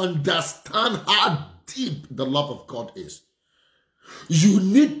power to understand how deep the love of God is. You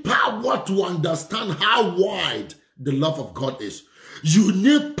need power to understand how wide the love of God is. You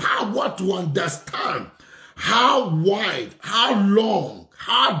need power to understand how wide, how long,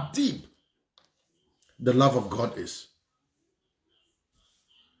 how deep the love of God is.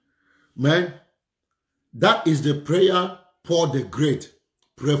 Man, that is the prayer Paul the Great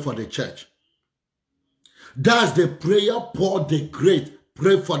prayed for the church. That's the prayer Paul the Great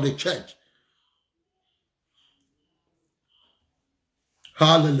prayed for the church.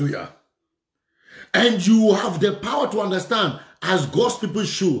 Hallelujah. And you have the power to understand, as God's people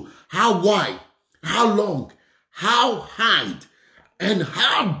should, how wide, how long, how high, and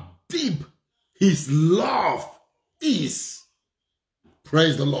how deep his love is.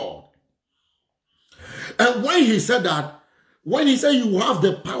 Praise the Lord. And when he said that, when he said you have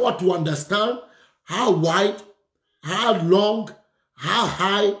the power to understand how wide, how long, how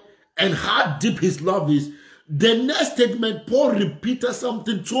high, and how deep his love is, the next statement, Paul repeated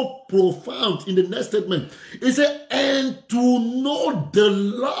something so profound in the next statement. He said, and to know the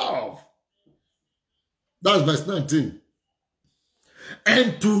love. That's verse 19.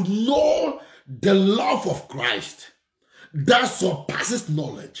 And to know the love of Christ that surpasses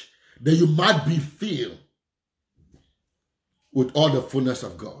knowledge, that you might be filled with all the fullness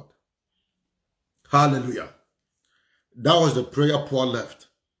of God. Hallelujah. That was the prayer Paul left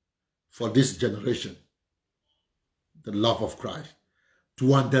for this generation. The love of Christ.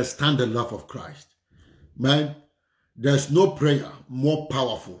 To understand the love of Christ. Man, there's no prayer more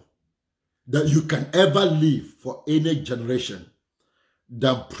powerful that you can ever live for any generation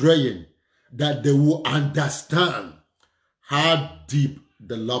than praying that they will understand how deep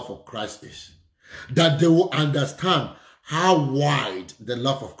the love of Christ is. That they will understand how wide the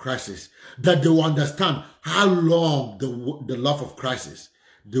love of Christ is. That they will understand how long the love of Christ is.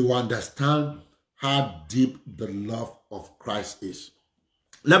 They will understand how deep the love of Christ is.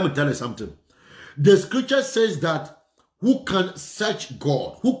 Let me tell you something. The scripture says that who can search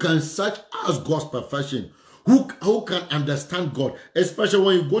God? Who can search out God's perfection? Who can understand God? Especially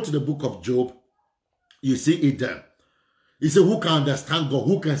when you go to the book of Job, you see it there. He said, who can understand God?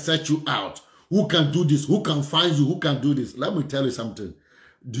 Who can search you out? Who can do this? Who can find you? Who can do this? Let me tell you something.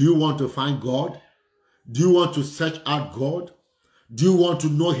 Do you want to find God? Do you want to search out God? Do you want to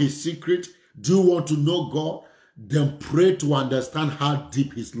know his secret? Do you want to know God? Then pray to understand how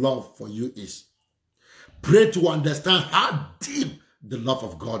deep his love for you is. Pray to understand how deep the love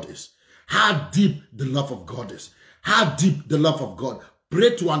of God is. How deep the love of God is. How deep the love of God.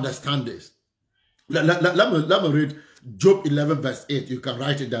 Pray to understand this. Let me read Job 11 verse 8. You can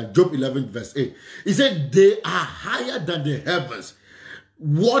write it down. Job 11 verse 8. He said, they are higher than the heavens.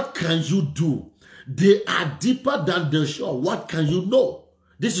 What can you do? They are deeper than the shore. What can you know?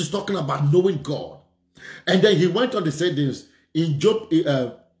 This is talking about knowing God. And then he went on to say this in Job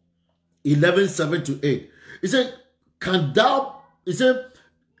 11, 7 to 8. He said, can't thou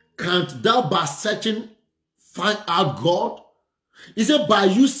by searching find out God? He said, by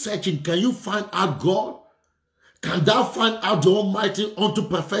you searching, can you find out God? Can thou find out the Almighty unto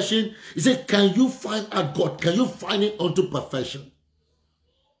perfection? He said, can you find out God? Can you find it unto perfection?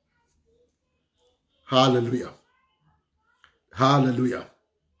 Hallelujah. Hallelujah.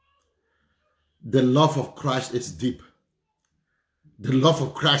 The love of Christ is deep. The love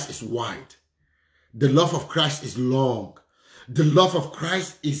of Christ is wide. The love of Christ is long. The love of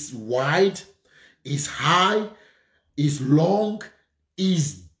Christ is wide, is high, is long,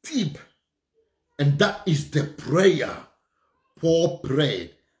 is deep. And that is the prayer Paul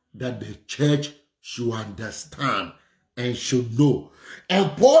prayed that the church should understand and should know.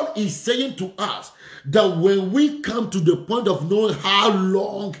 And Paul is saying to us that when we come to the point of knowing how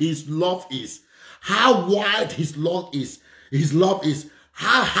long his love is, how wide his love is,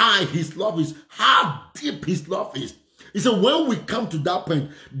 how high his love is, how deep his love is. He said, when we come to that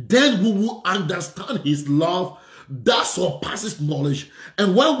point, then we will understand his love that surpasses knowledge.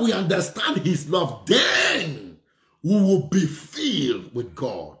 And when we understand his love, then we will be filled with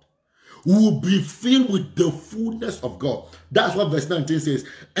God. We will be filled with the fullness of God. That's what verse 19 says.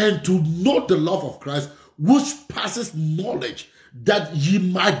 And to know the love of Christ, which passes knowledge, that ye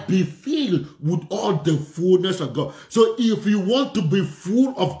might be filled with all the fullness of God. So if you want to be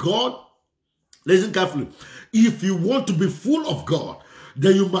full of God, listen carefully. If you want to be full of God,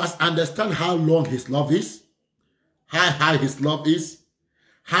 then you must understand how long his love is, how high his love is,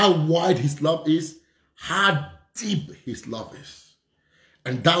 how wide his love is, how deep his love is.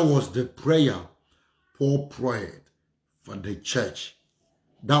 And that was the prayer Paul prayed for the church.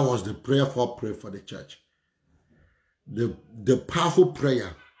 That was the prayer Paul prayed for the church. The powerful prayer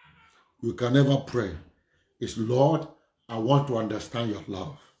you can ever pray is, Lord, I want to understand your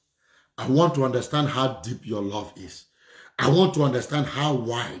love. I want to understand how deep your love is. I want to understand how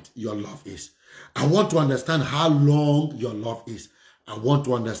wide your love is. I want to understand how long your love is. I want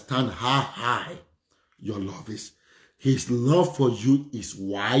to understand how high your love is. His love for you is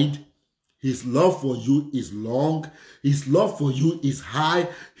wide. His love for you is long. His love for you is high.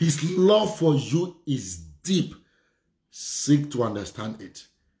 His love for you is deep. Seek to understand it,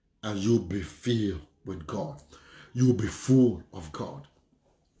 and you'll be filled with God. You'll be full of God.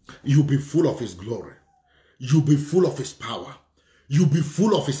 You'll be full of His glory. You'll be full of His power. You'll be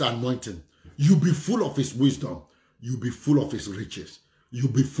full of His anointing. You'll be full of His wisdom. You'll be full of His riches.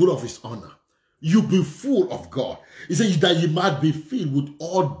 You'll be full of His honor. You'll be full of God. He says that you might be filled with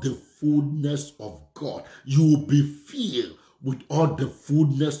all the fullness of God. You will be filled with all the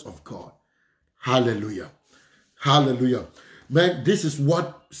fullness of God. Hallelujah. Hallelujah. Man, this is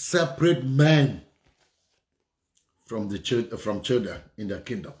what separates men from children in the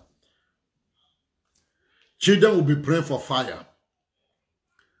kingdom. Children will be praying for fire,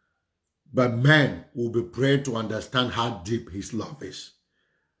 but men will be praying to understand how deep His love is.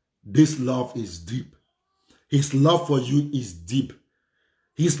 This love is deep. His love for you is deep.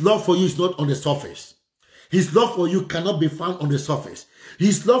 His love for you is not on the surface. His love for you cannot be found on the surface.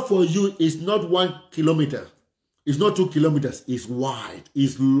 His love for you is not 1 kilometer. It's not 2 kilometers. It's wide.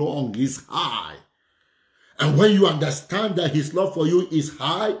 It's long. It's high. And when you understand that His love for you is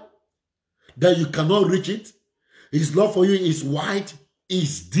high, that you cannot reach it, His love for you is wide,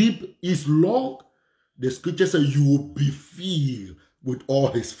 is deep, is long, the scripture says you will be filled with all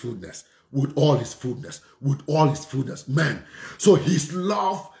His fullness, with all His fullness, with all His fullness. Man, so His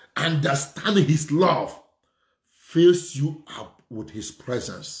love, understanding His love, fills you up with His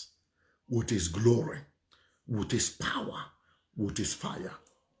presence, with His glory, with His power, with His fire.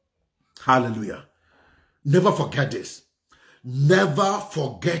 Hallelujah. Never forget this. Never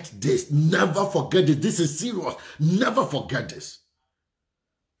forget this. Never forget this. This is serious. Never forget this.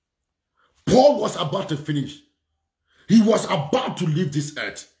 Paul was about to finish. He was about to leave this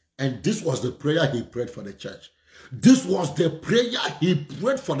earth. And this was the prayer he prayed for the church. This was the prayer he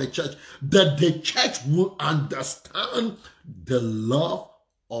prayed for the church, that the church will understand the love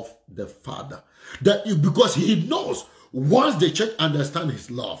of the Father. Because he knows once the church understands His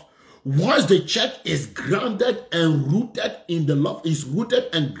love, once the church is grounded and rooted in the love, is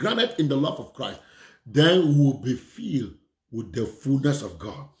rooted and grounded in the love of Christ, then we will be filled with the fullness of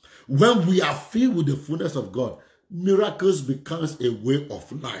God. When we are filled with the fullness of God, miracles becomes a way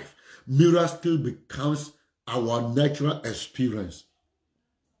of life. Miracle becomes our natural experience.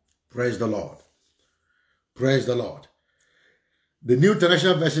 Praise the Lord. Praise the Lord. The New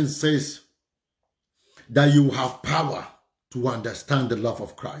International Version says that you have power to understand the love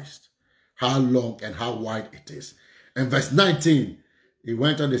of Christ, how long and how wide it is. In verse 19, he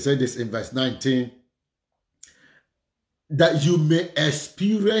went on to say this in verse 19, that you may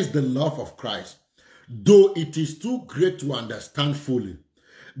experience the love of Christ, though it is too great to understand fully,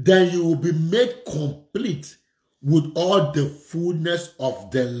 then you will be made complete with all the fullness of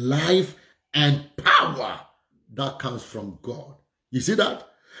the life and power that comes from God. You see that?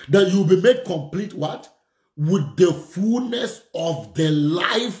 That you will be made complete what? With the fullness of the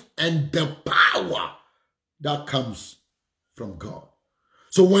life and the power that comes from God.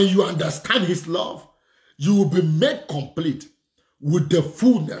 So when you understand His love, you will be made complete with the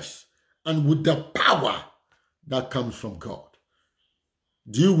fullness and with the power that comes from God.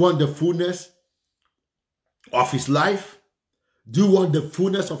 Do you want the fullness of His life? Do you want the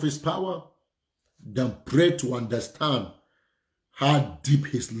fullness of His power? Then pray to understand how deep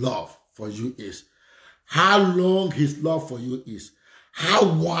His love for you is, how long His love for you is, how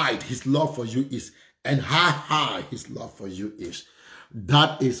wide His love for you is, and how high His love for you is.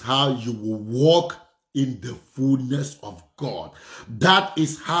 That is how you will walk in the fullness of God. That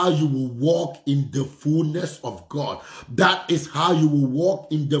is how you will walk in the fullness of God. That is how you will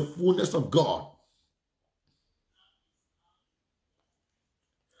walk in the fullness of God.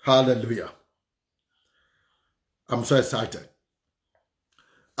 Hallelujah. I'm so excited.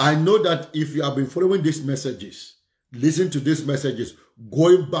 I know that if you have been following these messages, listen to these messages,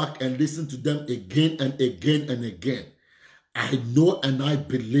 going back and listen to them again and again and again, I know and I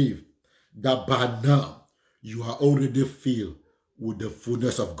believe that by now you are already filled with the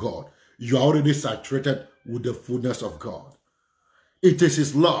fullness of God. You are already saturated with the fullness of God. It is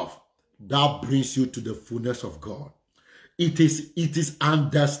His love that brings you to the fullness of God. It is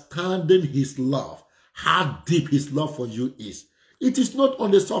understanding His love, how deep His love for you is. It is not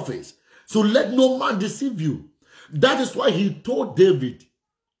on the surface. So let no man deceive you. That is why He told David,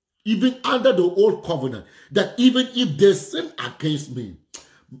 even under the old covenant, that even if they sin against me,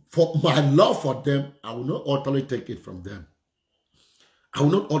 for my love for them, I will not utterly take it from them. I will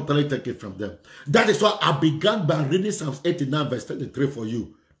not utterly take it from them. That is why I began by reading Psalms 89 verse 33 for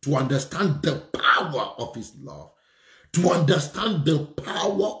you, to understand the power power of his love, to understand the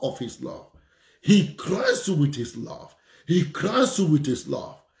power of his love. He crowns you with his love. He crowns you with his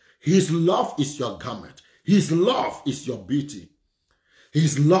love. His love is your garment. His love is your beauty.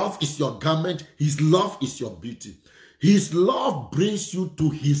 His love is your garment. His love is your beauty. His love brings you to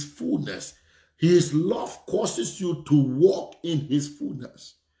his fullness. His love causes you to walk in his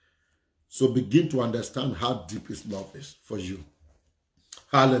fullness. So begin to understand how deep his love is for you.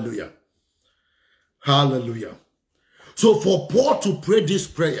 Hallelujah. Hallelujah. So for Paul to pray this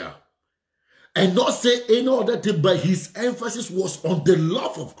prayer and not say any other thing, but his emphasis was on the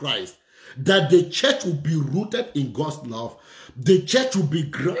love of Christ, that the church will be rooted in God's love, the church will be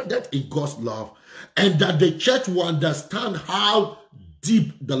grounded in God's love, and that the church will understand how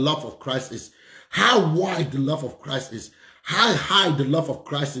deep the love of Christ is, how wide the love of Christ is, how high the love of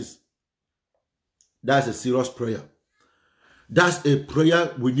Christ is. That's a serious prayer. That's a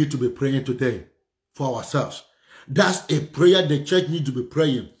prayer we need to be praying today for ourselves. That's a prayer the church needs to be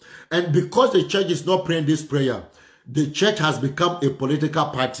praying. And because the church is not praying this prayer, the church has become a political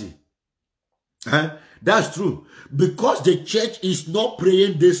party. That's true. Because the church is not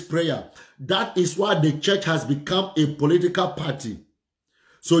praying this prayer, that is why the church has become a political party.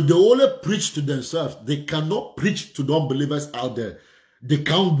 So they only preach to themselves. They cannot preach to the unbelievers out there. They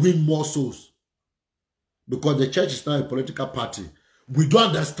can't win more souls. Because the church is not a political party. We don't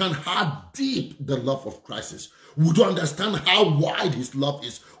understand how deep the love of Christ is. We don't understand how wide his love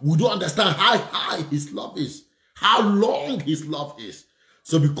is. We don't understand how high his love is. How long his love is.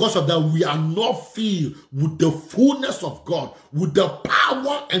 So because of that, we are not filled with the fullness of God, with the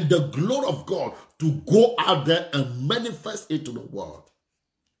power and the glory of God to go out there and manifest it to the world.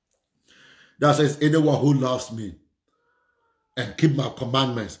 That says, anyone who loves me and keep my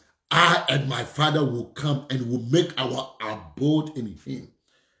commandments, I and my Father will come and will make our abode in him.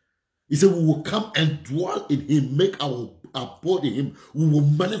 He said we will come and dwell in him, make our abode in him. We will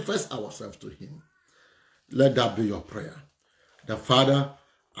manifest ourselves to him. Let that be your prayer. The Father,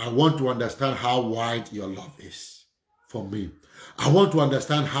 I want to understand how wide your love is for me. I want to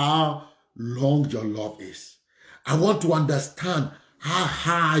understand how long your love is. I want to understand how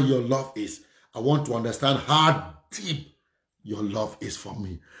high your love is. I want to understand how deep your love is for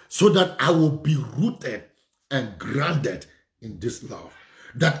me, so that I will be rooted and grounded in this love,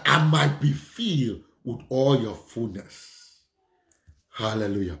 that I might be filled with all your fullness.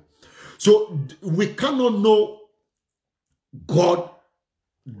 Hallelujah. So we cannot know God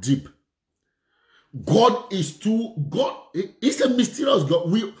deep. God is a mysterious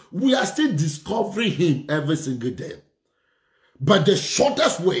God. We are still discovering him every single day. But the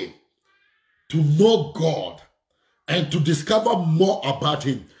shortest way to know God and to discover more about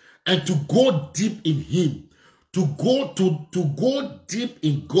him and to go deep in him, to go deep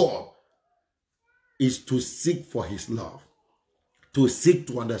in God, is to seek for his love, to seek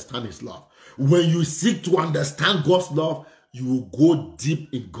to understand his love. When you seek to understand God's love, you will go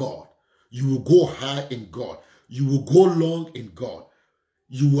deep in God. You will go high in God. You will go long in God.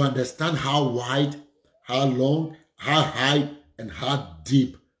 You will understand how wide, how long, how high, and how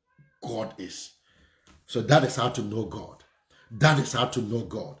deep God is. So that is how to know God. That is how to know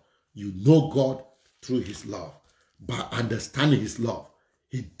God. You know God through his love. By understanding his love,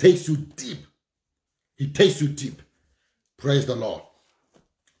 he takes you deep. He takes you deep. Praise the Lord.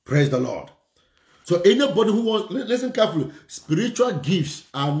 Praise the Lord. So anybody who wants, listen carefully, spiritual gifts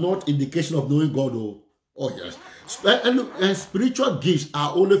are not indication of knowing God. Oh yes. And spiritual gifts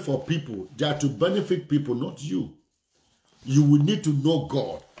are only for people. They are to benefit people, not you. You will need to know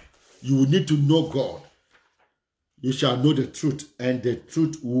God. You will need to know God. You shall know the truth, and the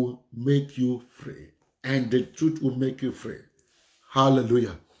truth will make you free. And the truth will make you free.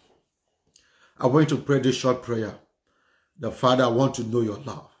 Hallelujah. I want you to pray this short prayer. The Father, I want to know your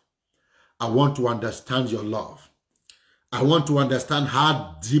love. I want to understand your love. I want to understand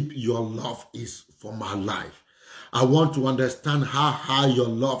how deep your love is for my life. I want to understand how high your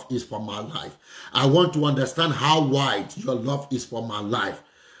love is for my life. I want to understand how wide your love is for my life.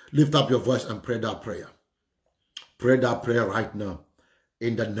 Lift up your voice and pray that prayer. Pray that prayer right now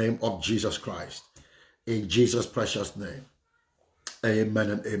in the name of Jesus Christ. In Jesus' precious name. Amen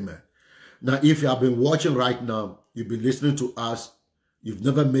and amen. Now, if you have been watching right now, you've been listening to us, you've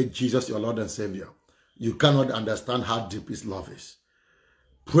never made Jesus your Lord and Savior, you cannot understand how deep his love is.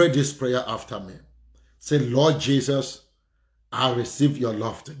 Pray this prayer after me. Say, Lord Jesus, I receive your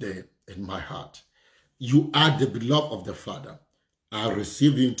love today in my heart. You are the beloved of the Father. I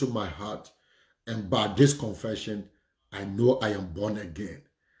receive you into my heart, and by this confession, I know I am born again.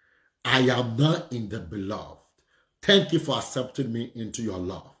 I am now in the beloved. Thank you for accepting me into your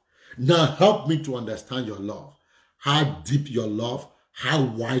love. Now help me to understand your love, how deep your love, how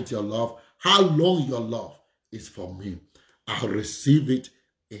wide your love, how long your love is for me. I'll receive it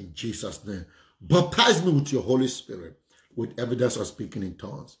in Jesus' name. Baptize me with your Holy Spirit, with evidence of speaking in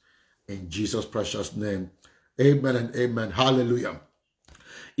tongues. In Jesus' precious name, amen and amen. Hallelujah.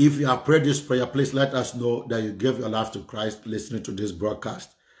 If you have prayed this prayer, please let us know that you gave your life to Christ listening to this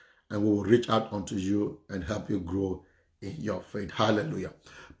broadcast, and we will reach out unto you and help you grow in your faith. Hallelujah.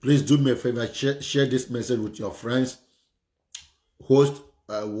 Please do me a favor, share this message with your friends, host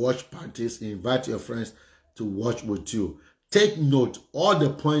watch parties, invite your friends to watch with you. Take note, all the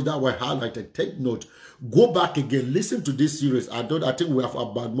points that were highlighted, take note. Go back again, listen to this series. I think we have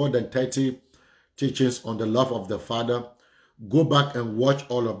about more than 30 teachings on the love of the Father. Go back and watch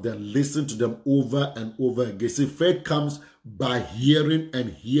all of them. Listen to them over and over again. See, faith comes by hearing and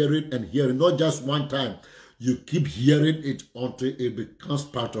hearing and hearing, not just one time. You keep hearing it until it becomes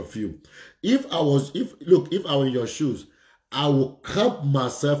part of you. If I were in your shoes, I will help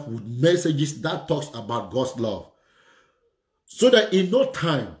myself with messages that talks about God's love, so that in no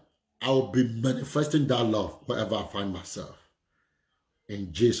time I will be manifesting that love wherever I find myself.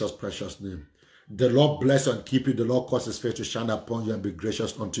 In Jesus' precious name. The Lord bless and keep you. The Lord cause his face to shine upon you and be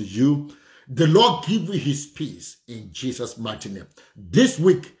gracious unto you. The Lord give you his peace in Jesus' mighty name. This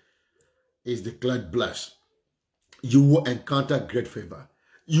week is declared blessed. You will encounter great favor.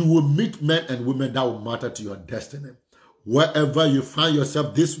 You will meet men and women that will matter to your destiny. Wherever you find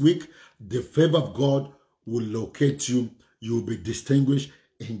yourself this week, the favor of God will locate you. You will be distinguished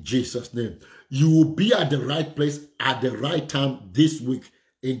in Jesus' name. You will be at the right place at the right time this week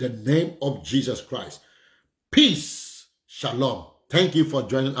in the name of Jesus Christ. Peace. Shalom. Thank you for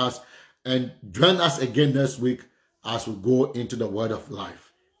joining us, and join us again next week as we go into the word of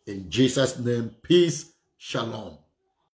life. In Jesus' name, peace. Shalom.